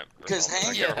shrimp. Because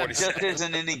Hank just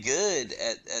isn't any good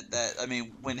at that. I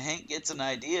mean, when Hank gets an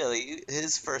idea,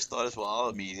 his first thought is, well, I'll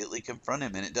immediately confront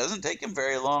him. And it doesn't take him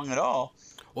very long at all.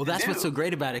 Well, that's what's so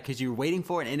great about it, because you're waiting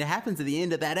for it, and it happens at the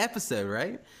end of that episode,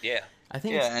 right? Yeah. I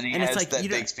think and he has that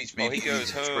big speech. Well, he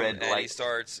goes home and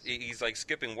he's like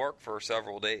skipping work for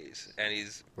several days, and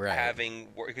he's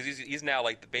having work because he's now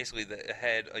basically the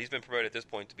head. He's been promoted at this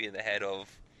point to being the head of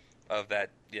that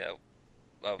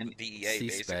of DEA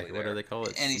basically. What do they call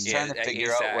it? And he's trying to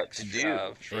figure out what to do.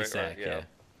 ASAC, I can't remember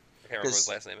what his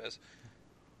last name is.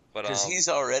 But because he's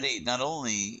already not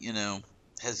only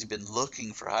has he been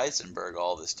looking for Heisenberg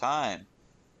all this time,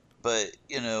 but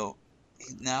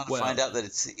now to find out that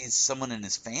it's someone in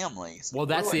his family. Well,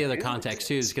 that's the other context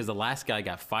too, is because the last guy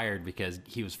got fired because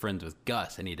he was friends with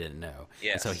Gus and he didn't know.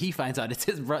 Yeah. So he finds out it's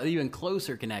his brother, even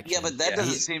closer connection. Yeah, but that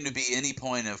doesn't seem to be any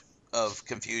point of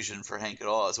confusion for Hank at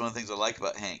all. It's one of the things I like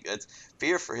about Hank. It's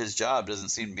fear for his job doesn't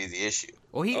seem to be the issue.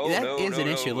 Well, that is an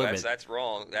issue a little bit. That's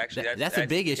wrong. Actually, that's a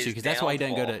big issue because that's why he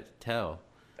doesn't go to tell.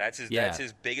 That's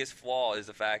his biggest flaw is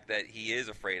the fact that he is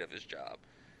afraid of his job.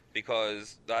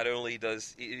 Because not only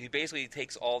does he basically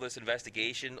takes all this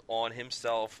investigation on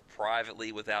himself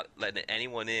privately without letting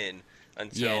anyone in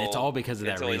until and it's all because of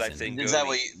that reason. Is that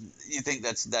what you think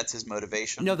that's his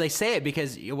motivation? No, they say it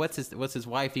because what's his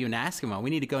wife even ask him on? We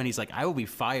need to go, and he's like, I will be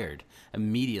fired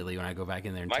immediately when I go back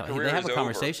in there and tell. They have a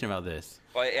conversation about this.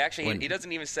 Well, actually, he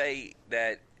doesn't even say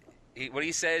that. What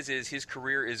he says is his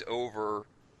career is over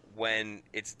when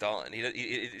it's done.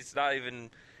 It's not even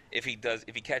if he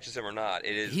catches him or not.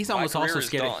 It is. He's my almost career also is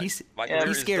scared. done. He's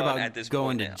at scared about this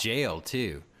going point to now. jail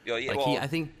too. Yeah, Like well, I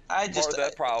think I part just of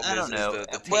that problem I don't know. is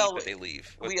the tape Well, that they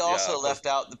leave. we also left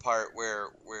out the part where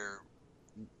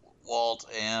Walt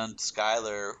and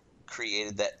Skyler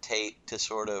created that tape to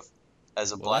sort of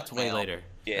as a well, that's way blackmail. later.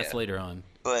 Yeah. That's later on.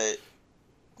 But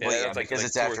Yeah, well, that's like because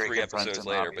it's 2 or after 3 he confronts episodes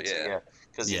him later, but obviously, yeah.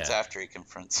 because it's Yeah. after he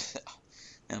confronts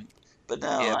him. But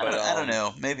no, Yeah, but, I don't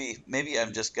know. Maybe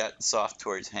I've just gotten soft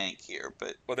towards Hank here,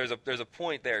 but Well, there's a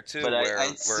point there too but where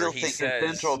I still he think says,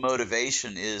 his central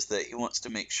motivation is that he wants to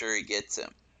make sure he gets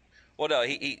him. well, no,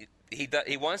 he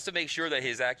wants to make sure that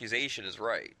his accusation is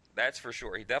right. That's for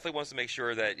sure. He definitely wants to make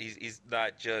sure that he's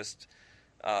not just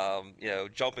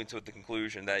jumping to the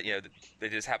conclusion that they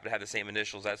just happen to have the same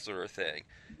initials, that sort of thing.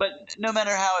 But no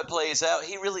matter how it plays out,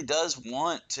 he really does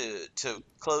want to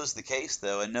close the case,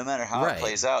 though. And no matter how Right. it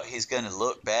plays out, he's going to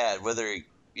look bad. Whether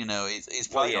he's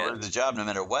probably going to lose the job no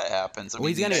matter what happens. Well,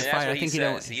 he's gonna And get that's fired. what I think he he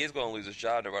don't. says. He is going to lose his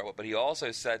job no matter what. But he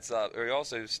also states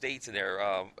in there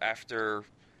after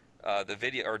the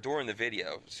video or during the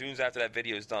video, as soon as after that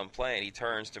video is done playing, he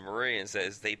turns to Marie and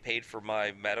says, "They paid for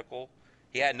my medical."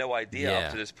 He had no idea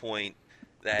up to this point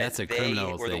that That's a they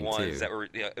criminal were the thing, ones too. that were.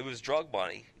 It was drug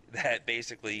money that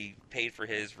basically paid for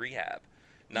his rehab,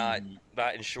 not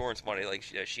insurance money like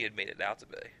she had made it out to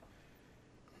be.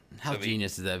 How So, I mean-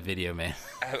 genius is that video, man?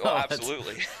 Oh, that's-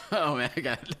 absolutely. Oh man, I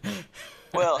got.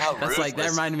 Well, how That's like that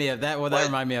ruthless. reminded me of that. What that What?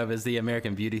 reminded me of is the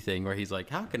American Beauty thing, where he's like,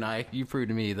 "How can you prove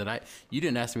to me that you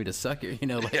didn't ask me to suck you?"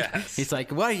 Like Yes. he's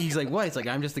like, "What?" He's like, "What?" He's like,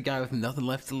 "I'm just a guy with nothing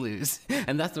left to lose,"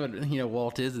 and that's what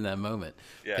Walt is in that moment,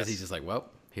 because Yes. he's just like, "Well,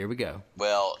 here we go."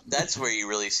 Well, that's where you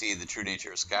really see the true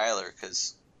nature of Skyler,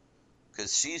 because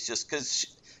she's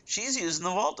she's using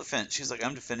the Walt defense. She's like,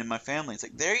 "I'm defending my family." It's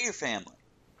like, they're your family,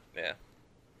 Yeah.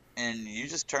 and you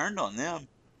just turned on them.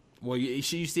 Well, you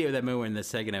see that moment in the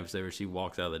second episode where she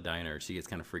walks out of the diner. She gets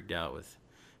kind of freaked out with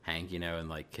Hank, and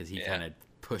like because he kind of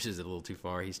pushes it a little too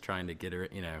far. He's trying to get her,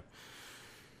 Yeah.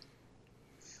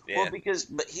 Well,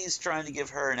 but he's trying to give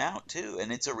her an out too,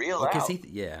 and it's a real out.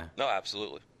 No,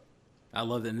 absolutely. I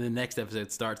love that. And the next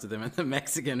episode starts with them at the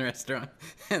Mexican restaurant,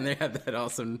 and they have that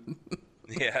awesome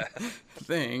Yeah.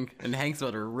 thing, and Hank's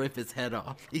about to rip his head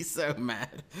off. He's so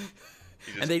mad.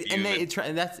 He's And just they fuming. try,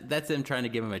 and that's them trying to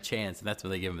give him a chance, and that's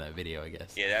when they give him that video, I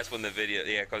guess. Yeah, that's when the video.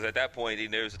 Yeah, because at that point he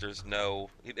knows that there's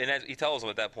no, and he tells him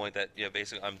at that point that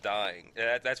basically I'm dying.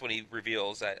 And that's when he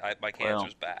reveals that my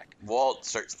cancer's back. Walt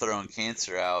starts throwing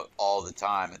cancer out all the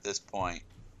time at this point.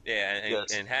 Yeah,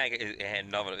 Yes. and Hank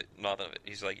had none of it.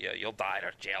 He's like, yeah, you'll die in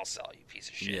a jail cell, you piece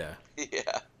of shit. Yeah.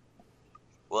 Yeah.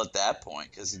 Well, at that point,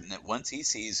 because once he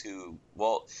sees who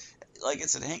Walt, like I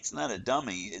said, Hank's not a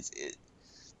dummy.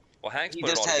 Well, Hank's He put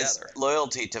it just all has together.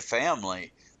 loyalty to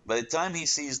family. By the time he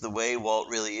sees the way Walt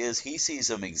really is, he sees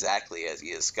him exactly as he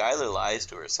is. Skyler lies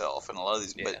to herself, and a lot of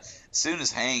these. Yeah. But as soon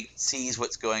as Hank sees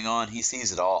what's going on, he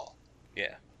sees it all.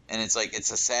 Yeah. And it's like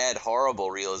it's a sad,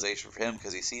 horrible realization for him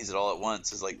because he sees it all at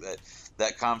once. It's like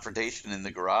that confrontation in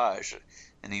the garage,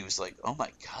 and he was like, "Oh my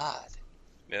god!"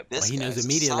 Yep. This Well, he knows guy's a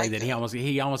immediately that psycho.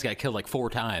 he almost got killed like 4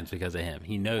 times because of him.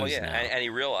 He knows Well, yeah, now. and he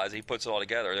realized he puts it all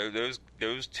together.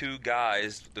 Those two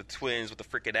guys, the twins with the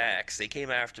freaking axe, they came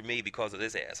after me because of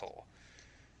this asshole.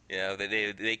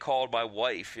 They called my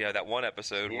wife. That one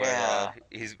episode Yeah. where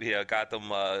he's got them.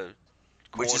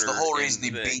 Which is the cornered whole in reason he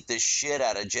the- beat the shit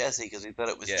out of Jesse because he thought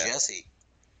it was Yeah. Jesse.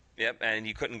 Yep, and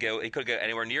he couldn't go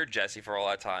anywhere near Jesse for all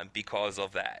that time because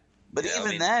of that. But Yeah, I even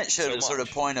mean, that showed so a sort of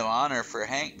much. point of honor for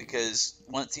Hank because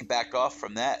once he backed off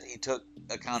from that, he took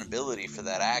accountability for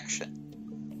that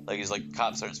action. Like he's like,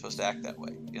 cops aren't supposed to act that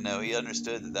way. He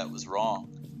understood that was wrong.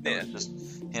 That was just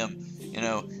him.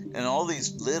 In all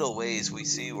these little ways we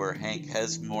see where Hank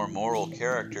has more moral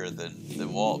character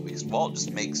than Walt, because Walt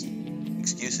just makes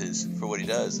excuses for what he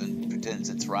does and pretends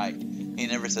it's right. He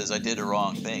never says I did a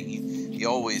wrong thing. He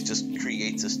always just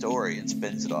creates a story and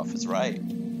spins it off as right.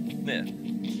 Yeah,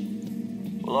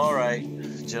 Well, all right,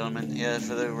 gentlemen. Yeah,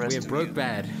 for the rest we of have broke you.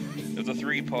 bad. it was a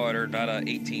 3-parter, not a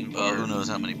 18-parter. Who knows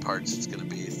how many parts it's going to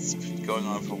be. It's going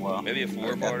on for a while. Maybe a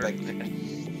 4-parter.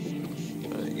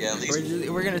 Yeah, at least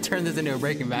We're gonna turn this into a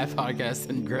Breaking Bad podcast,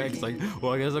 and Greg's like,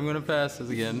 "Well, I guess I'm gonna pass this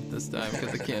again this time because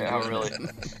I can't." yeah, do it." really.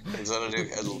 Because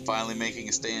I'm finally making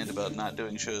a stand about not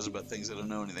doing shows about things I don't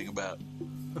know anything about.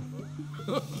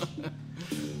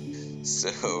 So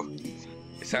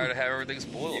It's hard to have everything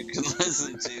spoiled. you can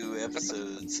listen to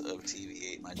episodes of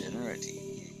TV Ate My Dinner at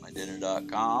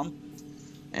tvatemydinner.com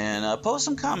and post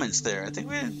some comments there. I think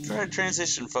we're going to try to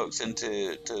transition folks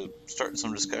into starting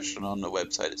some discussion on the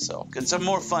website itself. It's a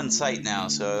more fun site now,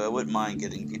 so I wouldn't mind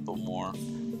getting people more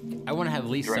I want to have at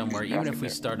least direct somewhere, even traffic if we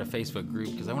there. start a Facebook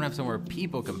group, because I want to have somewhere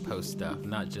people can post stuff,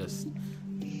 not just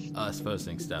us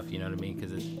posting stuff. You know what I mean?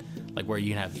 Because it's like where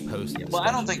you can have post. Well,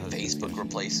 I don't think discussion, Facebook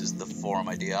replaces the forum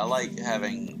idea. I like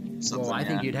having something. Well, I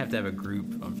think you'd have to have a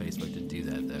group on Facebook to do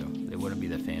that, though. It wouldn't be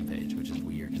the fan page, which is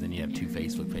weird, because then you have 2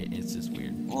 Facebook pages. It's just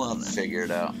weird. We'll have to figure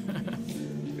it out.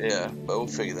 Yeah, but we'll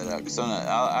figure that out. Because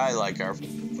I like our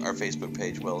Facebook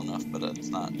page well enough, but it's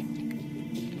not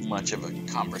much of a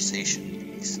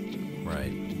conversation piece.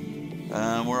 Right.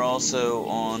 We're also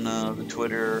on the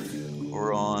Twitter.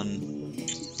 We're on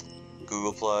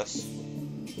Google Plus,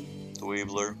 the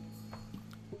Weebler,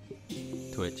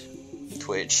 Twitch.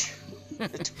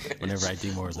 Whenever I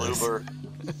do more of this.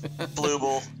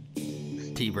 Blooble,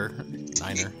 T-Ber,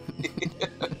 Niner.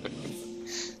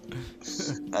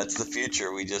 That's the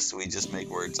future. We just make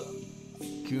words up.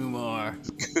 Kumar.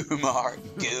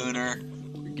 Gooner,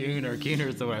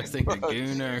 Gooner's the one I was thinking.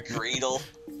 Gooner. Greedle,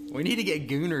 We need to get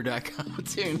Gooner.com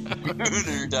too.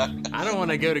 Gooner. I don't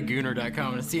want to go to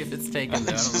Gooner.com and see if it's taken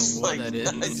though. I don't know what that is.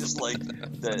 I just like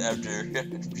that after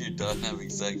you're done having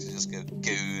sex, you just go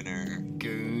Gooner.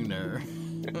 Gooner.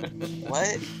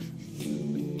 What?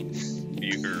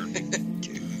 Gooner.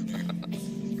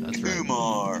 That's right.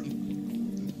 Kumar.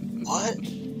 What?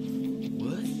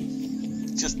 What?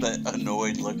 Just that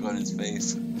annoyed look on his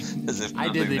face, as if I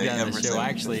did nothing leave they that on the ever show.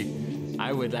 said.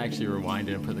 I would actually rewind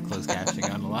it and put the closed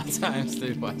captioning on a lot of times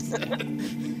to watch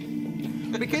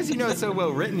that. Because it's so well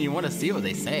written, you want to see what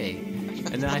they say.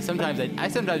 And then I sometimes do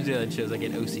that in shows. I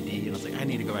get OCD, and I was like, I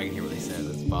need to go back and hear what they said.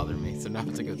 That's bothering me. So now I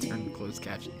have to go turn the closed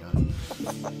captioning on.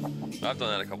 I've done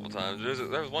that a couple times.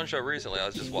 There was one show recently I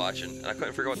was just watching, and I couldn't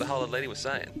figure out what the hell the lady was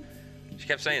saying. She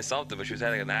kept saying something, but she was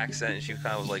having an accent, and she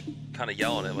kind of was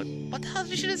yelling at it, like, what the hell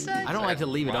did she just say? I don't like to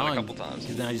leave it on a couple times.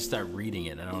 because then I just start reading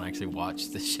it. I don't actually watch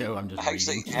the show. I'm just I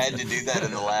actually reading. had to do that in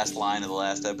the last line of the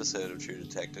last episode of True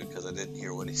Detective because I didn't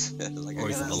hear what he said. Like, Or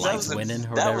is it that the was- lights that was- winning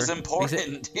or That whatever? was He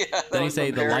important. said- Yeah. that Then he was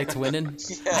say the the very- lights winning.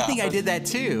 Yeah. I think I did that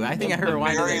too. I think I heard a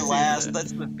line of very that too. last.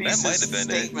 That's the piece might of have been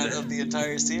it. statement of the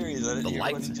entire series. I didn't The hear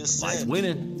what lights, he just lights said.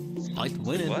 winning. Lights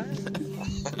winning. What?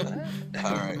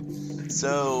 All right.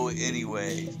 So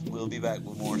anyway, we'll be back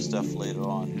with more stuff later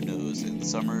on. Who knows? And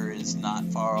summer is not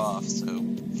far off. So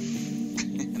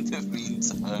in the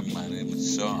meantime, my name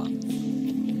is Sean.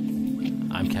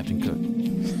 I'm Captain Cook.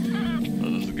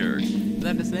 This is Gary. Is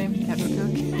that his name? Captain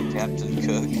Cook? Captain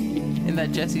Cook. Isn't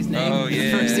that Jesse's name? Oh, in the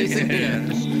yeah. first season? Yeah.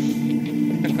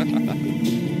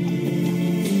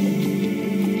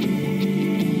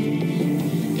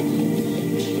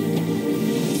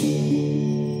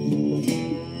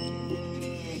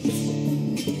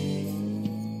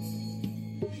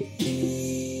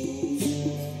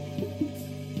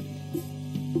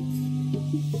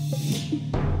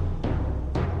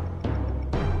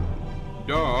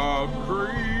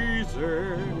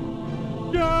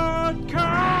 DogCrazy.com